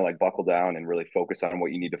you can kind of like buckle down and really focus on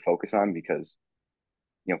what you need to focus on because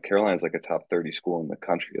Carolina's like a top 30 school in the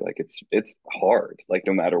country. Like it's hard, like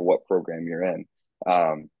no matter what program you're in.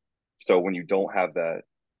 Um, so when you don't have that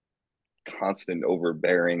constant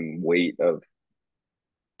overbearing weight of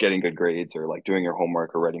getting good grades or like doing your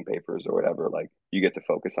homework or writing papers or whatever, like you get to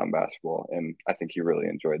focus on basketball. And I think he really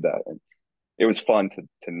enjoyed that. And it was fun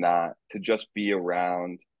to just be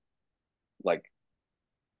around, like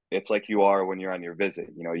it's like you are when you're on your visit.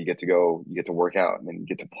 You get to go, you get to work out, and then you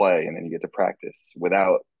get to play, and then you get to practice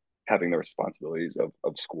without having the responsibilities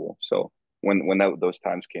of school. So those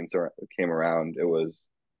times came around, it was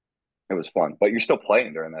fun. But you're still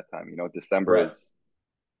playing during that time. December Right. is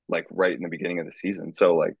like right in the beginning of the season.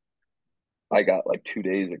 So like I got like 2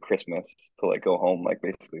 days at Christmas to like go home, like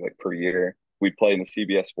basically like per year. We'd play in the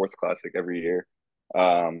CBS Sports Classic every year.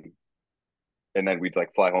 Um, and then we'd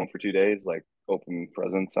like fly home for 2 days, like open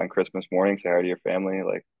presents on Christmas morning, say hi to your family,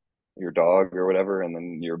 like your dog or whatever, and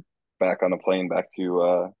then you're back on a plane back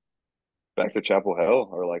to Chapel Hill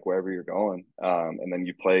or like wherever you're going. And then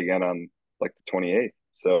you play again on like the 28th.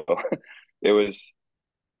 So it was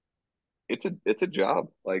it's a job.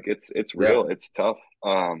 Like it's Yeah. real. It's tough.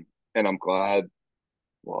 And I'm glad.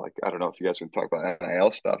 Well, like I don't know if you guys can talk about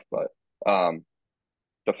NIL stuff, but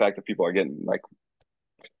the fact that people are getting like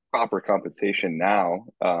proper compensation now,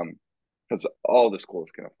 because all the schools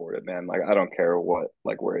can afford it, man. Like I don't care what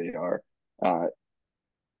like where you are. Uh,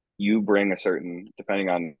 you bring a certain, depending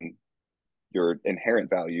on your inherent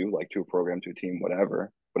value, like to a program, to a team,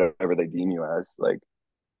 whatever they deem you as, like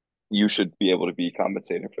you should be able to be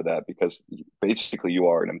compensated for that because basically you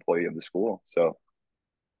are an employee of the school. So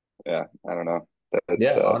yeah, I don't know. That's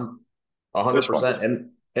Yeah, it was fun. 100%.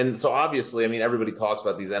 And so obviously, I mean, everybody talks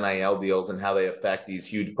about these NIL deals and how they affect these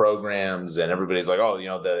huge programs, and everybody's like, oh,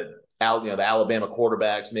 the Alabama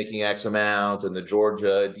quarterbacks making X amount, and the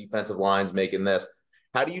Georgia defensive lines making this.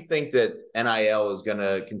 How do you think that NIL is going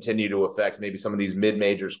to continue to affect maybe some of these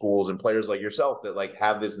mid-major schools and players like yourself that like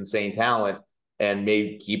have this insane talent and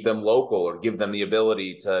maybe keep them local or give them the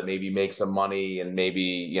ability to maybe make some money and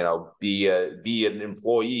maybe be an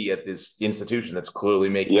employee at this institution that's clearly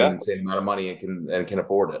making an Yeah, insane amount of money and can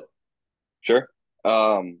afford it. sure.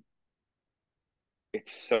 Um,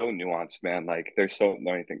 it's so nuanced, man. Like there's so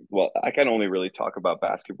many things. Well, I can only really talk about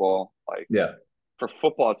basketball. Like Yeah. for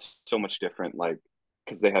football, it's so much different. Like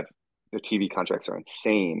because they have their TV contracts are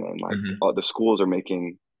insane, and like Mm-hmm. all the schools are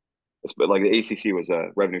making. But like the ACC was a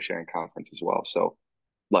revenue sharing conference as well. So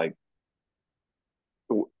like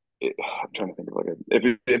I'm trying to think of like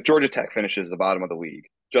if Georgia Tech finishes the bottom of the league,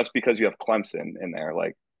 just because you have Clemson in there,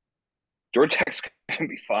 like Georgia Tech's gonna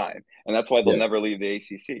be fine, and that's why they'll Yeah. never leave the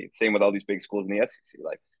ACC. Same with all these big schools in the SEC.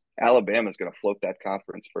 Like Alabama's gonna float that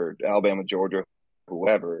conference for Alabama, Georgia,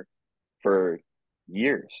 whoever for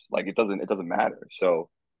years. Like it doesn't matter. So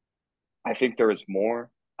I think there is more.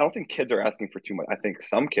 I don't think kids are asking for too much. I think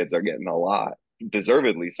some kids are getting a lot,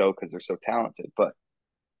 deservedly so, because they're so talented. But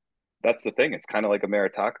that's the thing. It's kind of like a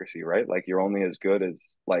meritocracy, right? Like you're only as good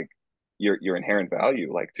as like your inherent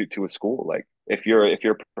value, like to a school. Like if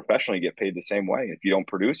you're professional, you get paid the same way. If you don't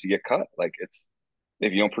produce, you get cut. Like it's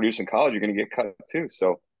if you don't produce in college, you're going to get cut too.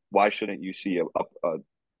 So why shouldn't you see a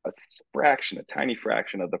fraction, a tiny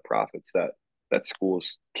fraction of the profits that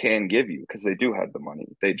schools can give you because they do have the money.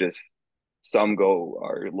 They just some go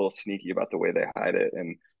are a little sneaky about the way they hide it,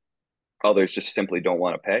 and others just simply don't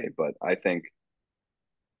want to pay. But I think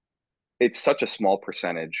it's such a small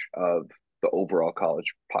percentage of the overall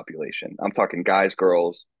college population. I'm talking guys,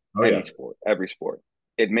 girls, Oh any yeah. sport, every sport.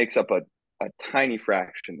 It makes up a tiny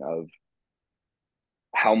fraction of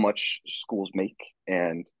how much schools make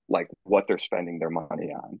and like what they're spending their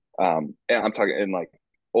money on. And I'm talking in like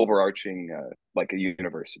overarching, like a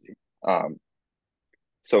university.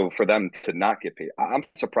 So for them to not get paid, I'm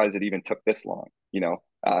surprised it even took this long.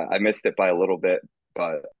 I missed it by a little bit,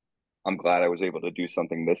 but I'm glad I was able to do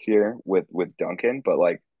something this year with Duncan. But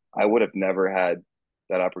like, I would have never had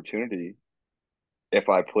that opportunity if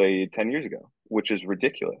I played 10 years ago, which is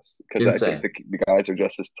ridiculous because I think Insane. the guys are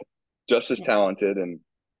just as talented, and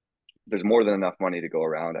there's more than enough money to go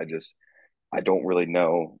around. I don't really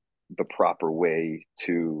know the proper way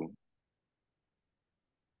to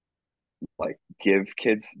like give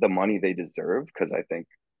kids the money they deserve because I think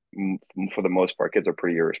for the most part kids are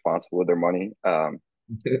pretty irresponsible with their money.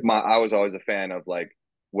 I was always a fan of like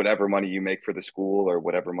whatever money you make for the school or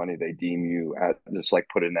whatever money they deem you at, just like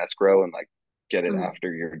put it in escrow and like get it Mhm.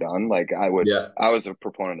 after you're done. Like Yeah. I was a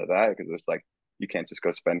proponent of that because it's like you can't just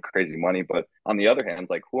go spend crazy money. But on the other hand,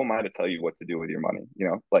 like who am I to tell you what to do with your money?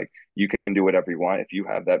 Like you can do whatever you want. If you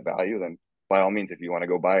have that value, then by all means, if you want to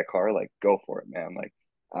go buy a car, like go for it, man. Like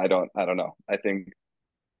I don't know. I think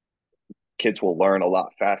kids will learn a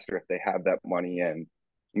lot faster if they have that money and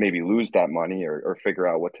maybe lose that money or figure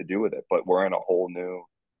out what to do with it. But we're in a whole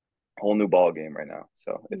new ball game right now.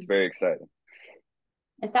 So it's very exciting.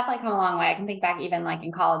 It's definitely come a long way. I can think back even like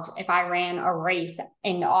in college, if I ran a race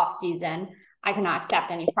in the off season, I could not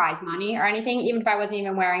accept any prize money or anything, even if I wasn't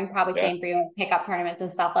even wearing, probably Yeah. same for you, pickup tournaments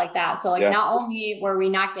and stuff like that. So like Yeah. not only were we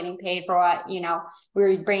not getting paid for what, we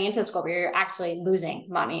were bringing to school, we were actually losing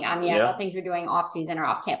money on the Yeah. things we're doing off season or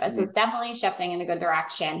off campus. So Mm-hmm. it's definitely shifting in a good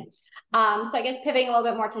direction. So I guess pivoting a little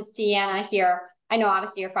bit more to Siena here. I know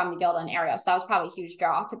obviously you're from the Guilderland area, so that was probably a huge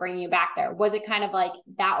draw to bring you back there. Was it kind of like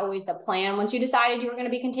that always the plan once you decided you were going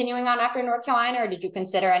to be continuing on after North Carolina, or did you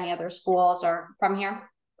consider any other schools or from here?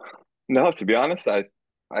 No, to be honest, I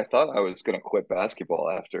thought I was gonna quit basketball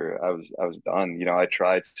after I was done. I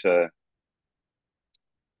tried to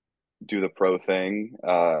do the pro thing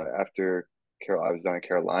after I was done at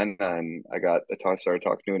Carolina, and I started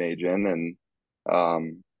talking to an agent, and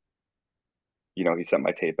um, he sent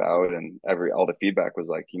my tape out, and all the feedback was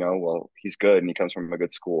like, well, he's good and he comes from a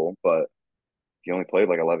good school, but he only played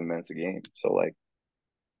like 11 minutes a game. So like,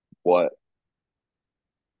 what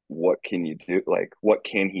can you do? Like, what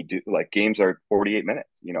can he do? Like, games are 48 minutes,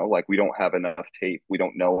 you know, like we don't have enough tape. We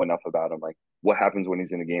don't know enough about him. Like, what happens when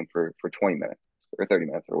he's in a game for 20 minutes or 30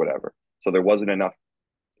 minutes or whatever? So there wasn't enough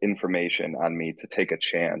information on me to take a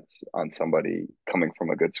chance on somebody coming from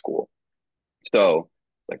a good school. So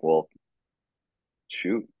it's like, well,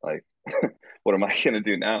 shoot, like, what am I going to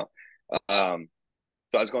do now? Um,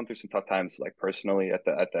 so I was going through some tough times, like personally at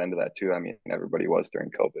the end of that too. I mean, everybody was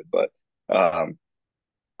during COVID, but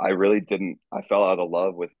I really didn't. I fell out of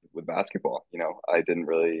love with basketball. You know, I didn't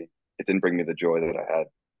really. It didn't bring me the joy that I had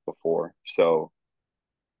before. So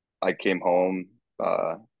I came home.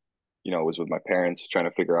 You know, was with my parents trying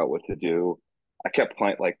to figure out what to do. I kept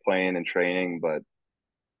playing and training, but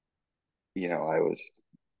you know, I was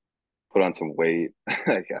put on some weight.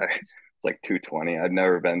 Like it's like 220. I've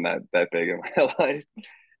never been that big in my life.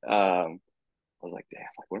 I was like, damn,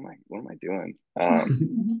 like what am I doing?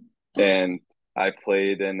 And I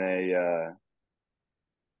played in a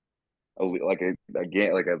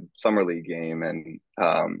game, like a summer league game, and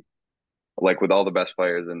like with all the best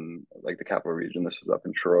players in like the capital region. This was up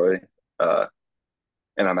in Troy, and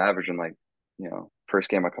I'm averaging like, you know, first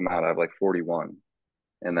game I come out, I have like 41,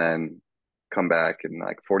 and then come back and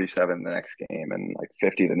like 47 the next game, and like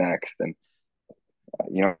 50 the next, and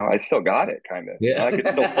you know, I still got it kind of. Yeah. I could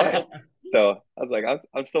still play. So I was like,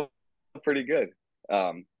 I'm still pretty good.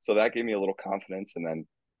 So that gave me a little confidence. And then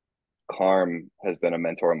Carm has been a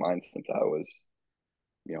mentor of mine since I was,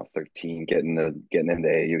 you know, 13, getting into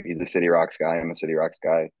AAU. He's a City Rocks guy. I'm a City Rocks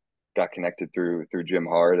guy. Got connected through Jim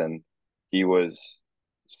Hart, and he was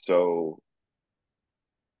so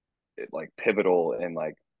like pivotal in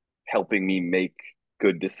like helping me make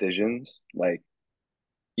good decisions. Like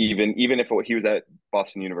even if he was at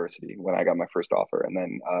Boston University when I got my first offer, and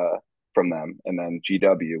then from them, and then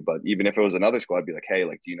GW. But even if it was another school, I'd be like, hey,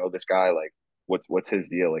 like, do you know this guy? Like, what's his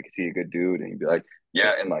deal? Like, is he a good dude? And he'd be like,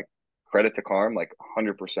 yeah. And like, credit to Carm, like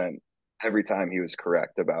 100% every time he was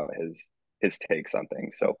correct about his takes on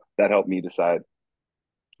things. So that helped me decide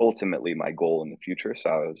ultimately my goal in the future.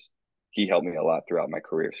 So he helped me a lot throughout my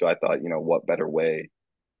career. So I thought, you know, what better way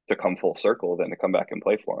to come full circle than to come back and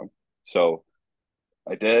play for him. So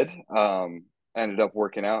I did. Ended up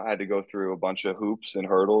working out. I had to go through a bunch of hoops and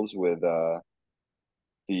hurdles with the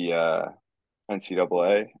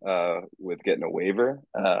NCAA with getting a waiver,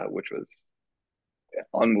 which was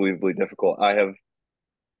unbelievably difficult. I have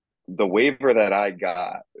the waiver that I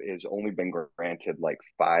got has only been granted like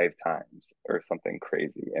 5 times or something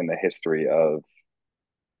crazy in the history of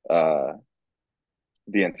uh,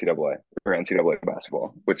 the NCAA or NCAA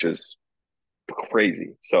basketball, which is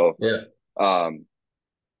crazy. So Yeah. um,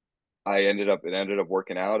 it ended up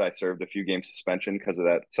working out. I served a few games suspension because of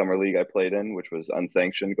that summer league I played in, which was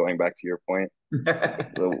unsanctioned, going back to your point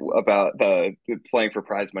about the playing for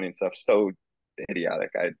prize money and stuff. So idiotic.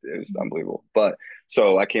 It was unbelievable. But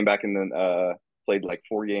so I came back and then played like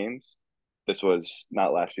 4 games. This was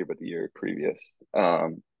not last year, but the year previous.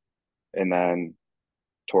 And then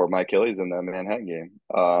tore my Achilles in the Manhattan game.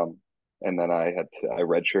 And then I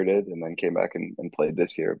redshirted and then came back and played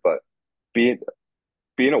this year. But being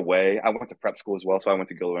being away, I went to prep school as well. So I went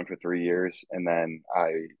to Guilderland for 3 years, and then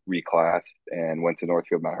I reclassed and went to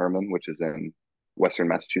Northfield Mount Herman, which is in Western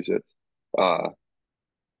Massachusetts. Uh,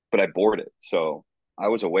 but I boarded. So I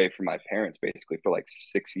was away from my parents basically for like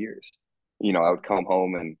 6 years. You know, I would come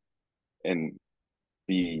home and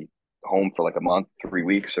be home for like a month, 3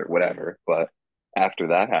 weeks or whatever. But after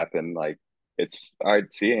that happened, like it's all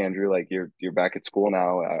right, see you, Andrew, like you're back at school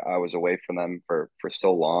now. I was away from them for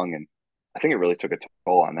so long, and I think it really took a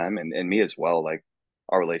toll on them and me as well. Like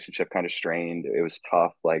our relationship kind of strained. It was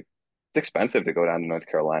tough. Like it's expensive to go down to North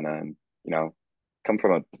Carolina and, you know, come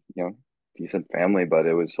from a, you know, decent family, but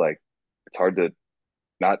it was like it's hard to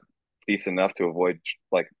not decent enough to avoid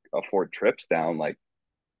like afford trips down like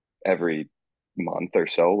every month or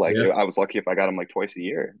so. Like Yeah. I was lucky if I got them like twice a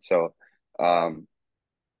year. So um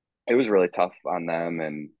it was really tough on them,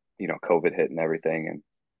 and you know, COVID hit and everything, and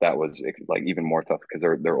that was like even more tough because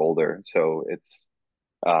they're older. So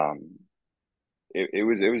um it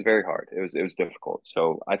was very hard. It was difficult.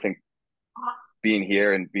 So I think being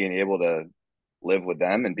here and being able to live with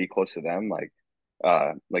them and be close to them, like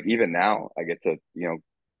even now I get to, you know,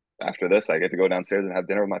 after this I get to go downstairs and have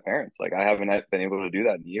dinner with my parents. Like I haven't been able to do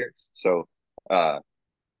that in years. So uh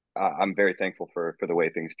I'm very thankful for the way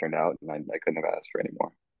things turned out, and I couldn't have asked for any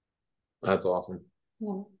more. That's awesome.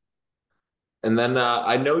 Yeah. And then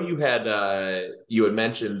I know you had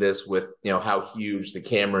mentioned this with, you know, how huge the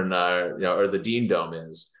Cameron or the Dean Dome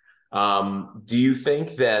is. Do you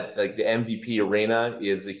think that like the MVP arena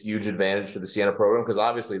is a huge advantage for the Siena program? Because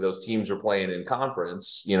obviously those teams are playing in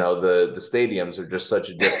conference. The stadiums are just such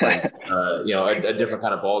a different, a different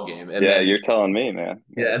kind of ball game. And Yeah, then you're telling me, man.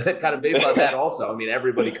 yeah, and then kind of based on that also, I mean,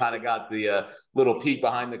 everybody kind of got the little peek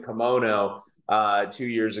behind the kimono 2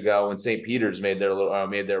 years ago when St. Peter's made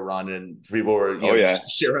their run, and people were Oh yeah.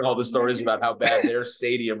 sharing all the stories about how bad their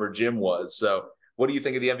stadium or gym was. So, what do you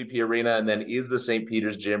think of the MVP arena? And then, is the St.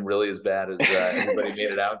 Peter's gym really as bad as everybody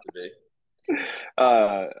made it out to be?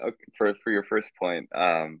 For your first point,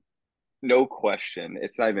 no question,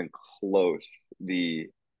 it's not even close. The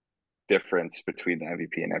difference between the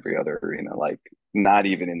MVP and every other arena, like not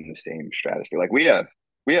even in the same stratosphere. Like we have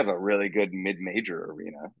a really good mid-major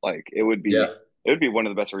arena. Like Yeah. it would be one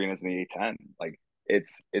of the best arenas in the A10. Like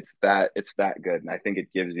it's that good, and I think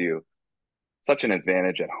it gives you such an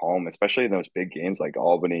advantage at home, especially in those big games like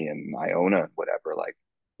Albany and Iona, whatever. Like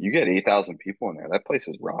you get 8,000 people in there, that place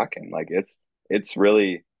is rocking. Like it's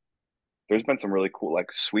really, there's been some really cool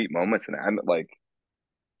like sweet moments in it. I'm like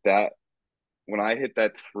that when I hit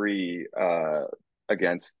that three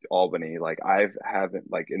against Albany, like I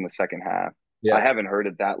haven't like in the second half, I Yeah. haven't heard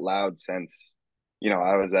it that loud since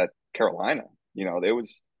I was at Carolina.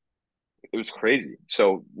 It was crazy.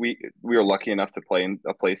 So we were lucky enough to play in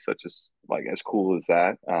a place such as like as cool as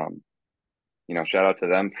that. Shout out to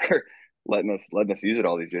them for letting us use it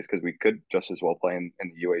all these years because we could just as well play in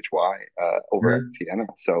the UHY over at Mhm. Siena.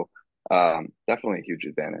 So definitely a huge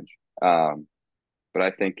advantage. But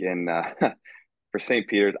I think in for St.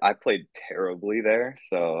 Peter's, I played terribly there.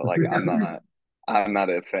 So like I'm not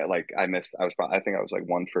a fan. Like I think I was like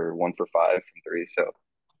 1 for 5 from three. So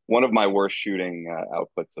one of my worst shooting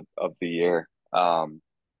outputs of the year.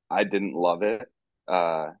 I didn't love it.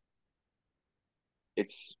 Uh,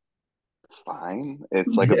 it's fine.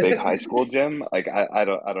 It's like a big high school gym. Like I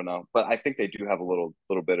don't know, but I think they do have a little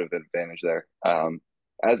bit of advantage there,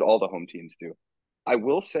 as all the home teams do. I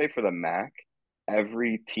will say for the MAC,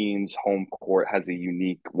 every team's home court has a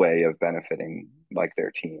unique way of benefiting like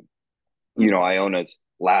their team. Iona's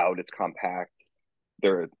loud, it's compact.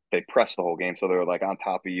 They press the whole game, so they're like on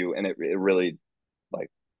top of you, and it really like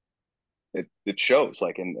it shows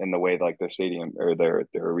like in the way like their stadium or their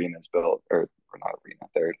arena is built or not arena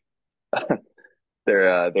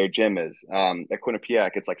their gym is. At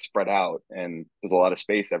Quinnipiac, it's like spread out and there's a lot of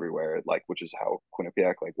space everywhere, like which is how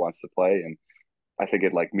Quinnipiac like wants to play, and I think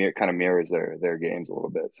it like kind of mirrors their games a little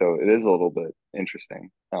bit. So it is a little bit interesting.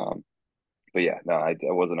 But yeah, no, I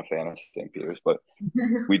wasn't a fan of St. Peter's, but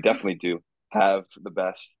we definitely do have the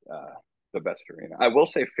best arena. I will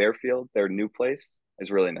say Fairfield, their new place,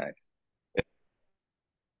 is really nice.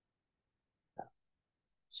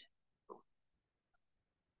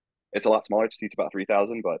 It's a lot smaller. It seats about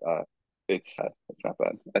 3,000, but it's not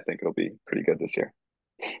bad. I think it'll be pretty good this year.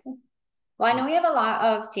 Well, I know we have a lot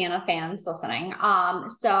of Siena fans listening.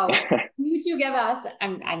 So who would you give us?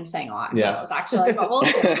 I'm saying a lot of Yeah. those actually, but we'll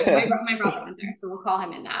see. My brother went there, so we'll call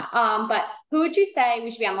him in that. But who would you say we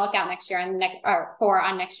should be on the lookout next year on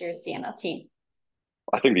next year's Siena team?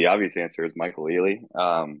 I think the obvious answer is Michael Ealy.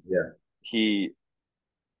 Yeah.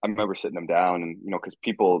 I remember sitting him down and, because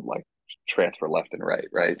people like transfer left and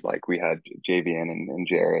right? Like we had Javian and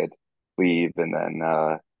Jared leave and then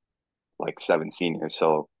like 7 seniors.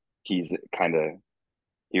 So he's kind of,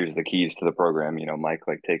 here's the keys to the program, Mike,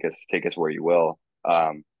 like take us where you will.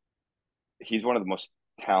 He's one of the most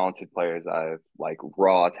talented players like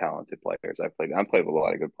raw talented players I've played. I've played with a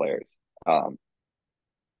lot of good players.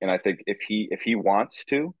 And I think if he wants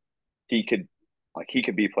to, he could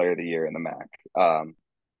be player of the year in the MAC.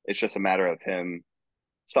 It's just a matter of him.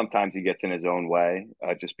 Sometimes he gets in his own way,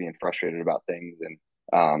 just being frustrated about things,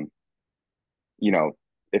 and you know,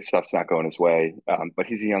 if stuff's not going his way. But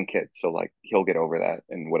he's a young kid, so like he'll get over that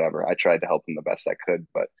and whatever. I tried to help him the best I could,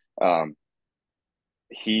 but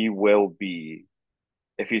he will be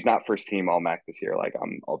if he's not first team All MAC this year. Like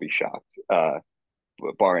I'll be shocked,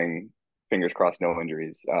 barring fingers crossed no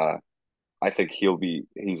injuries. I think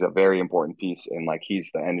he's a very important piece, and like he's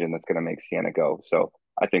the engine that's going to make Siena go. So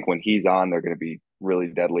I think when he's on, they're going to be really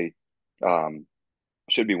deadly.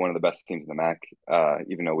 Should be one of the best teams in the MAC,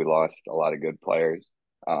 even though we lost a lot of good players.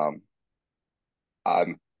 I'm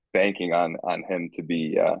banking on him to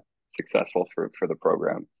be successful for the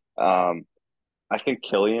program. I think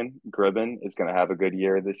Killian Gribben is going to have a good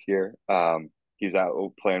year this year. He's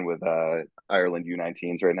out playing with Ireland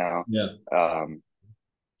U19s right now. Yeah.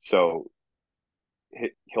 So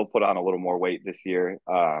he'll put on a little more weight this year,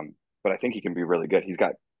 but I think he can be really good. He's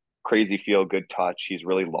got crazy feel, good touch. He's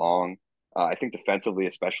really long. I think defensively,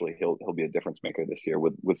 especially, he'll be a difference maker this year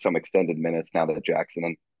with some extended minutes now that Jackson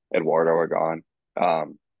and Eduardo are gone.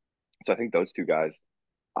 So I think those two guys.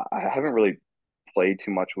 I haven't really played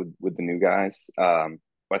too much with the new guys, but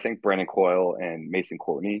I think Brandon Coyle and Mason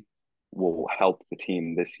Courtney will help the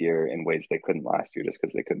team this year in ways they couldn't last year, just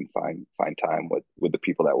because they couldn't find time with the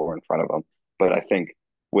people that were in front of them. But I think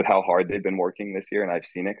with how hard they've been working this year, and I've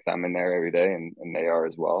seen it because I'm in there every day, and they are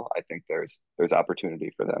as well. I think there's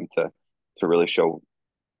opportunity for them to really show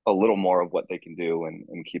a little more of what they can do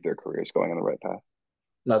and keep their careers going on the right path.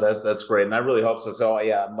 No, that's great, and I really hope so. So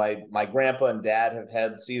yeah, my grandpa and dad have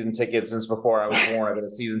had season tickets since before I was born. I've been a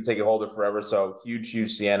season ticket holder forever, so huge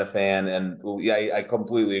Siena fan, and yeah, I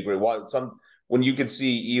completely agree. When you could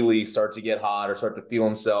see Ely start to get hot or start to feel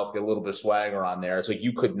himself, get a little bit of swagger on there, it's like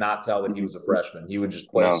you could not tell that he was a freshman. He would just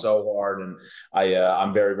play No, so hard, and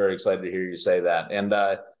I'm very excited to hear you say that. And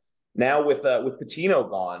now with Patino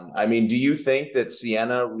gone, I mean, do you think that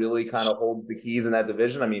Siena really kind of holds the keys in that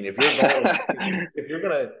division? I mean, if you're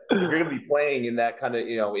gonna be playing in that kind of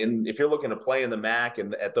if you're looking to play in the MAC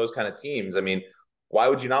and at those kind of teams, I mean, why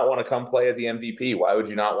would you not want to come play at the MVP? Why would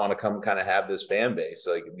you not want to come kind of have this fan base?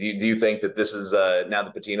 Like, do you think that this is now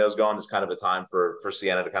that Patino's gone, it's kind of a time for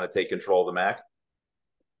Siena to kind of take control of the MAC?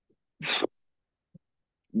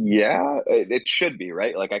 yeah, it should be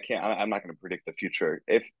right. Like I can't. I'm not going to predict the future.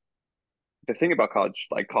 If the thing about college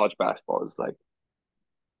basketball is like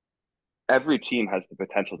every team has the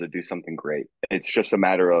potential to do something great. It's just a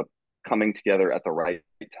matter of coming together at the right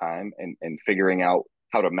time and figuring out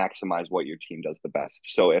how to maximize what your team does the best.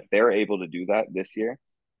 So if they're able to do that this year,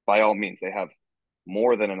 by all means, they have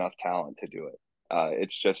more than enough talent to do it.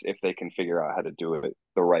 It's just if they can figure out how to do it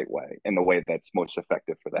the right way and the way that's most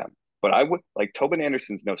effective for them. But I would like Tobin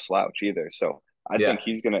Anderson's no slouch either. So I Yeah. think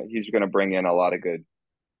he's gonna bring in a lot of good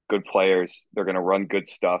players. They're going to run good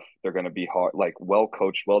stuff. They're going to be hard, like well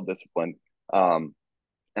coached, well disciplined. Um,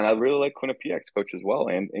 and I really like Quinnipiac's coach as well,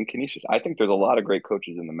 and Canisius. I think there's a lot of great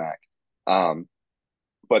coaches in the MAC.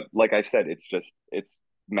 But like I said, it's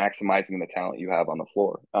maximizing the talent you have on the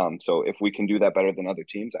floor. So if we can do that better than other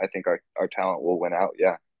teams, I think our talent will win out.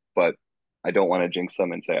 Yeah, but I don't want to jinx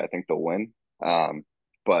them and say I think they'll win.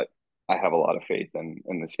 But I have a lot of faith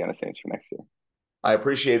in the Siena Saints for next year. I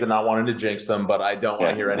appreciate the not wanting to jinx them, but I don't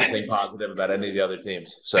want to hear Yeah. anything positive about any of the other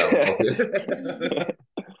teams. So,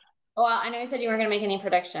 Well, I know you said you weren't going to make any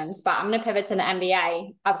predictions, but I'm going to pivot to the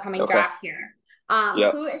NBA upcoming Okay. draft here.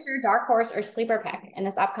 Yep. Who is your dark horse or sleeper pick in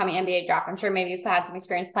this upcoming NBA draft? I'm sure maybe you've had some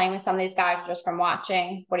experience playing with some of these guys just from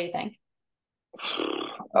watching. What do you think?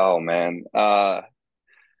 Oh man.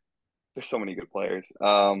 There's so many good players.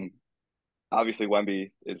 Obviously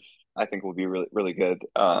Wemby is I think will be really good.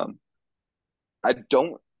 I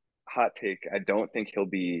don't hot take. I don't think he'll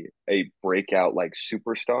be a breakout like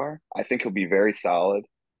superstar. I think he'll be very solid.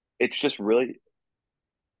 It's just really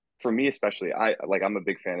for me especially. I'm a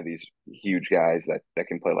big fan of these huge guys that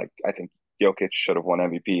can play like I think Jokic should have won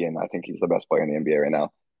MVP and I think he's the best player in the NBA right now.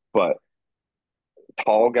 But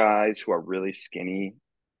tall guys who are really skinny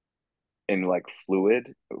and like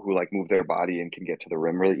fluid who like move their body and can get to the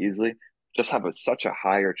rim really easily just have such a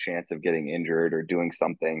higher chance of getting injured or doing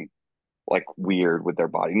something like weird with their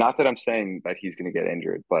body. Not that I'm saying that he's going to get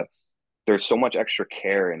injured, but there's so much extra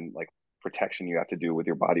care and like protection you have to do with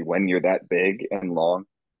your body when you're that big and long,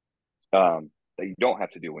 that you don't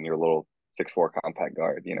have to do when you're a little 6'4" compact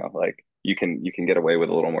guard. Like you can get away with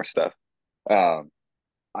a little more stuff. Um,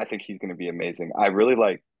 I think he's going to be amazing. I really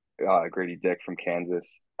like Grady Dick from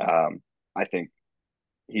Kansas. I think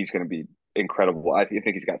he's going to be incredible. I think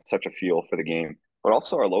he's got such a feel for the game, but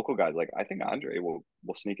also our local guys. Like I think Andre will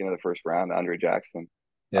sneak into the first round. Andre Jackson.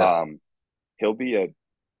 yeah. Um, he'll be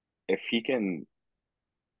if he can.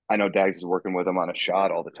 I know Dags is working with him on a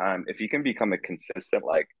shot all the time. If he can become a consistent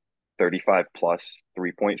like 35 plus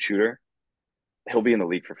 3-point shooter, he'll be in the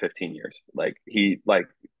league for 15 years. Like he like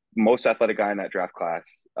most athletic guy in that draft class.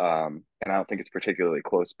 And I don't think it's particularly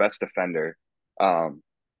close. Best defender.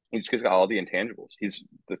 He's just got all the intangibles. He's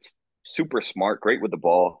that's super smart, great with the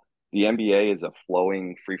ball. The NBA is a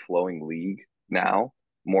free flowing league now,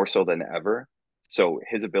 more so than ever. So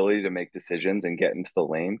his ability to make decisions and get into the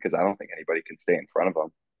lane, because I don't think anybody can stay in front of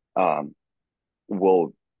him,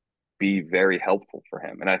 will be very helpful for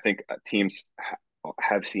him. And I think teams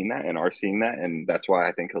have seen that and are seeing that, and that's why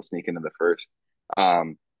I think he'll sneak into the first.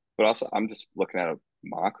 Um, but also, I'm just looking at a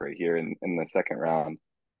mock right here in the second round.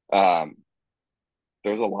 Um,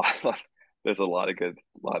 there's a lot of there's a lot of good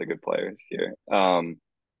players here.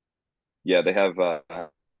 Yeah, they have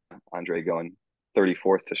Andre going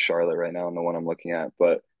 34th to Charlotte right now, and the one I'm looking at.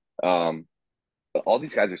 But all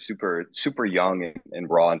these guys are super young and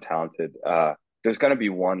raw and talented. there's going to be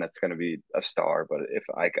one that's going to be a star, but if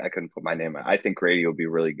I couldn't put my name on, I think Grady will be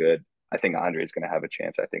really good. I think Andre's going to have a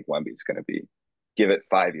chance. I think Wemby's going to be, give it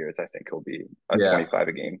 5 years. I think he'll be a Yeah. 25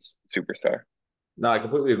 a game superstar. No, I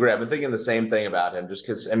completely agree. I've been thinking the same thing about him just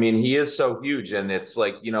because, I mean, he is so huge. And it's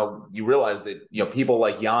like, you realize that, people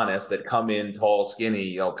like Giannis that come in tall,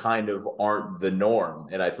 skinny, kind of aren't the norm.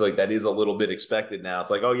 And I feel like that is a little bit expected now.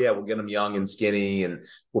 It's like, oh, yeah, we'll get them young and skinny and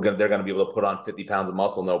they're going to be able to put on 50 pounds of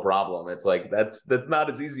muscle, no problem. It's like, that's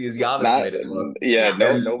not as easy as Giannis made it look. Yeah,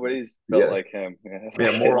 no, and, nobody's built like him.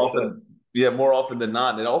 Yeah, more often. Yeah, more often than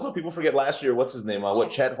not. And also, people forget last year. What's his name?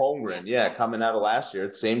 Chet Holmgren. Yeah, coming out of last year,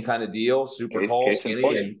 it's same kind of deal. Super tall,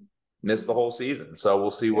 skinny, and missed the whole season. So we'll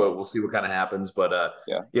see what kind of happens. But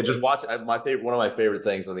yeah, just watch. One of my favorite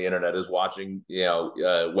things on the internet is watching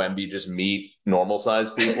Wemby just meet normal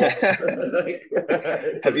sized people.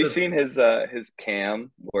 Have you seen his cam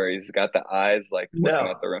where he's got the eyes like looking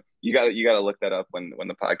at the room? You got to look that up when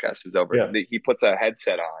the podcast is over. Yeah. He puts a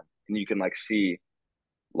headset on and you can like see.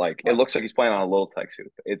 Like it looks like he's playing on a little tech suit.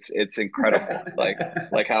 It's incredible.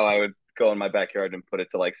 like how I would go in my backyard and put it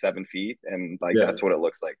to like 7 feet, and that's what it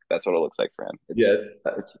looks like. That's what it looks like for him.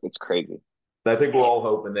 It's crazy. I think we're all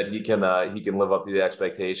hoping that he can live up to the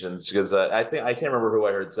expectations because I can't remember who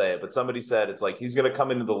I heard say it, but somebody said it's like he's going to come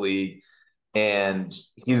into the league and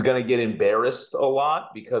he's going to get embarrassed a lot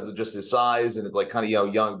because of just his size and it's like kind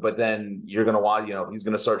of young, but then you're going to watch, he's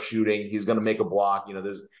going to start shooting, he's going to make a block,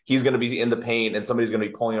 he's going to be in the paint and somebody's going to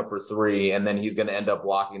be pulling up for three and then he's going to end up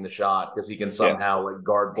blocking the shot because he can somehow like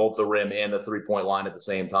guard both the rim and the 3-point line at the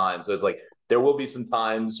same time. So it's like there will be some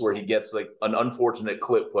times where he gets like an unfortunate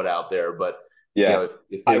clip put out there, but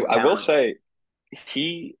if I will say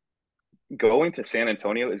he going to San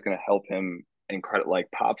Antonio is going to help him incredible, like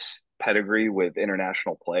Pop's pedigree with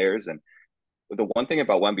international players. And the one thing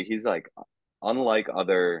about Wemby, he's like, unlike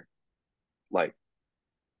other like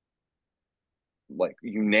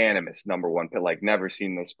unanimous number one pick, like never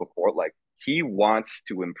seen this before. Like he wants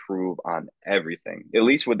to improve on everything, at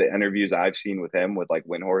least with the interviews I've seen with him, with like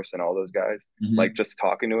Windhorst and all those guys, like just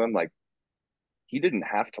talking to him, like he didn't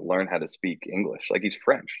have to learn how to speak English. Like he's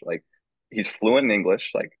French, like he's fluent in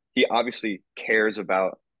English. Like he obviously cares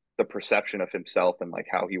about the perception of himself and like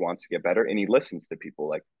how he wants to get better. And he listens to people.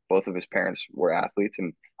 Like both of his parents were athletes.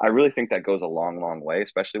 And I really think that goes a long, long way,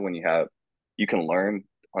 especially when you can learn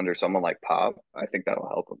under someone like Pop. I think that'll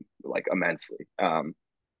help him like immensely. And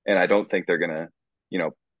I don't think they're going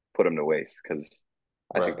to, put him to waste because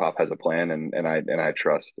I think Pop has a plan and I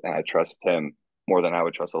trust him more than I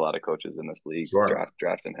would trust a lot of coaches in this league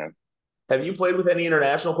drafting him. Have you played with any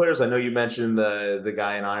international players? I know you mentioned the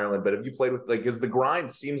guy in Ireland, but have you played with because the grind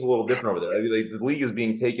seems a little different over there. I mean, the league is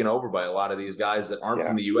being taken over by a lot of these guys that aren't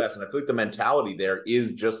from the U.S. And I feel like the mentality there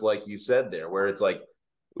is just like you said there, where it's like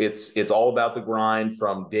it's all about the grind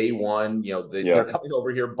from day one. They're coming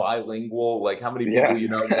over here bilingual. Like how many people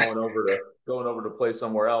going over to play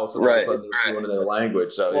somewhere else, and all of a sudden they're fluent in their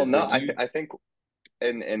language. So I think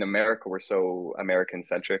in America we're so American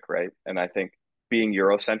centric, right? And I think being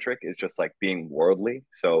Eurocentric is just like being worldly.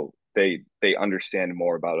 So they understand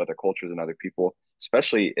more about other cultures and other people,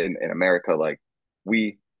 especially in America. Like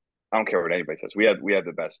I don't care what anybody says. We have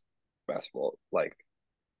the best basketball, like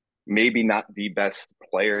maybe not the best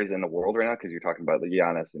players in the world right now. Cause you're talking about the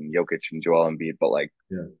Giannis and Jokic and Joel Embiid, but like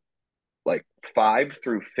 5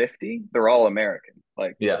 through 50, they're all American.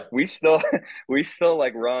 Like we still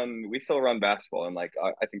run basketball. And like,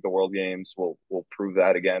 I think the world games will prove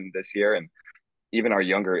that again this year. And even our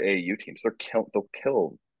younger AAU teams, they'll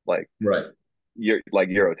kill like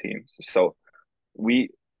Euro teams. So when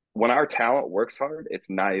our talent works hard, it's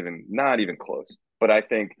not even close. But I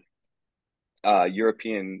think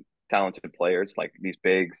European talented players like these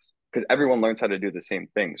bigs, because everyone learns how to do the same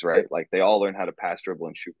things, right? Like they all learn how to pass, dribble,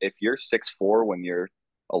 and shoot. If you're 6'4" when you're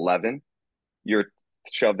 11, you're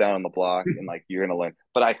shoved down on the block and like you're gonna learn.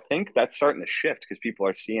 But I think that's starting to shift because people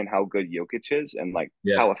are seeing how good Jokic is and like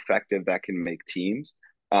how effective that can make teams.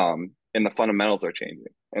 And the fundamentals are changing.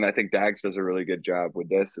 And I think Dags does a really good job with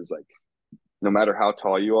this. Is like no matter how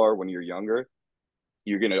tall you are when you're younger,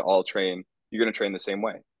 you're gonna train the same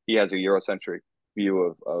way. He has a Eurocentric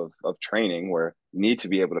view of training where you need to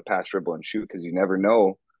be able to pass, dribble, and shoot because you never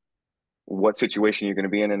know what situation you're going to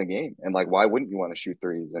be in a game. And like, why wouldn't you want to shoot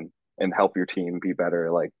threes and help your team be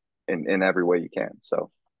better, like in every way you can. So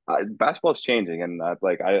basketball is changing, and I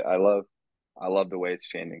love the way it's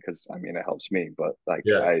changing because I mean it helps me, but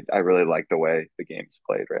I really like the way the game's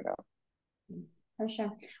played right now. For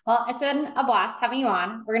sure. Well, it's been a blast having you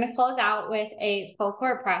on. We're going to close out with a full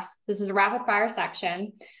court press. This is a rapid fire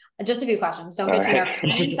section. Just a few questions. Don't get too nervous.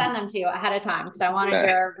 I didn't send them to you ahead of time because I wanted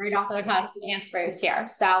your right off the cuff answers here.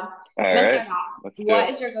 So, all right, what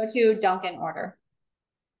is your go-to Dunkin' order?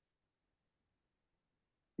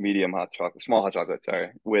 Medium hot chocolate, small hot chocolate. Sorry,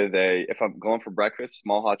 with a if I'm going for breakfast,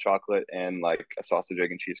 small hot chocolate and like a sausage,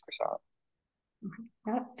 egg, and cheese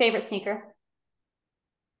croissant. Favorite sneaker?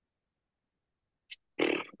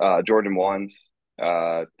 Jordan 1s,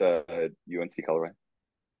 the UNC colorway.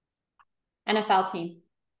 NFL team?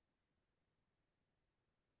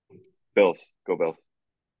 Bills. Go Bills.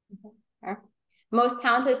 Okay. Most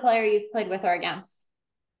talented player you've played with or against?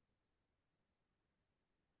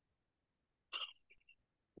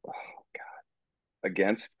 Oh, God.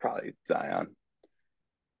 Against? Probably Zion.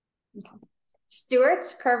 Okay.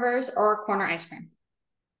 Stewart's, Curvers, or Corner ice cream?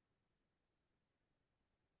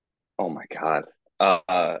 Oh, my God.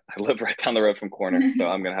 I live right down the road from Corner, so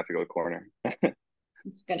I'm going to have to go with Corner.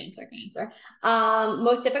 That's a good answer. Good answer.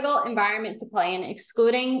 Most difficult environment to play in,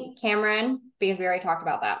 excluding Cameron, because we already talked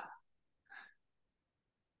about that.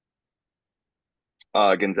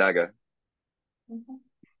 Gonzaga. Okay.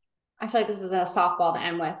 I feel like this is a softball to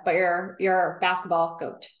end with, but your basketball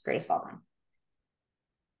goat, greatest of all time.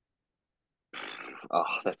 Oh,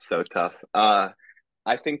 that's so tough. I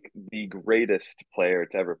think the greatest player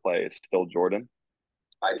to ever play is still Jordan.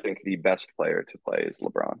 I think the best player to play is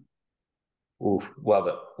LeBron. Ooh, love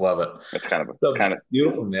it, love it. It's kind of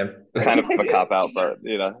beautiful, man. Kind of a cop out, but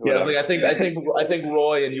you know. Yeah, it's like I think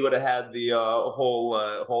Roy and you would have had the whole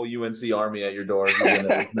UNC army at your door if you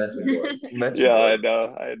didn't have mentioned Yeah,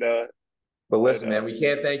 Roy. I know. But listen, man, we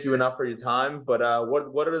can't thank you enough for your time. But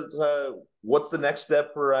what's the next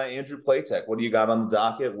step for Andrew Platek? What do you got on the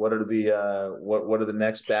docket? What are the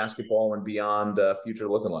next basketball and beyond future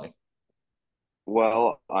looking like?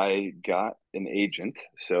 Well, I got an agent,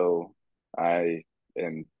 so I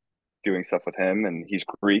am doing stuff with him, and he's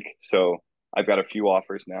Greek, so I've got a few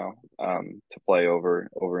offers now to play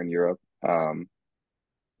over in Europe.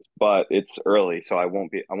 But it's early, so I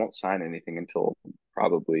won't sign anything until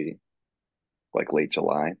probably like late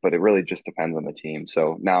July. But it really just depends on the team.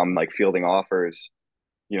 So now I'm like fielding offers.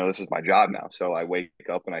 You know, this is my job now. So I wake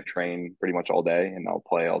up and I train pretty much all day, and I'll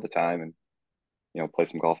play all the time, and play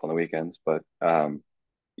some golf on the weekends. But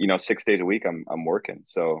 6 days a week I'm working.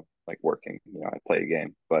 So like working, I play a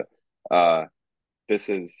game. But this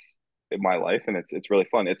is my life, and it's really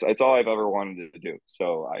fun. It's all I've ever wanted to do.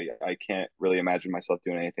 So I can't really imagine myself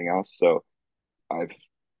doing anything else. So I've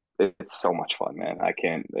it's so much fun, man. I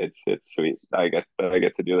can't. It's sweet. I get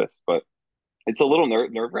to do this, but it's a little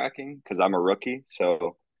nerve wracking because I'm a rookie.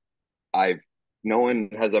 So I've no one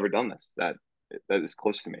has ever done this that is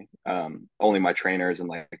close to me. Only my trainers and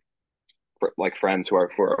like friends who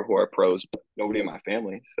are pros, but nobody in my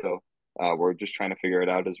family. So we're just trying to figure it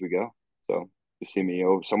out as we go. So you see me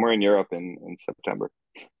somewhere in Europe in September.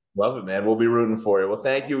 Love it, man. We'll be rooting for you. Well,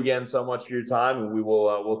 thank you again so much for your time, and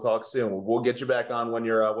we'll talk soon. We'll get you back on when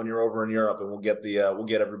you're over in Europe, and we'll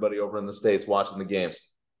get everybody over in the States watching the games.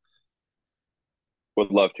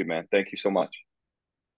 Would love to, man. Thank you so much.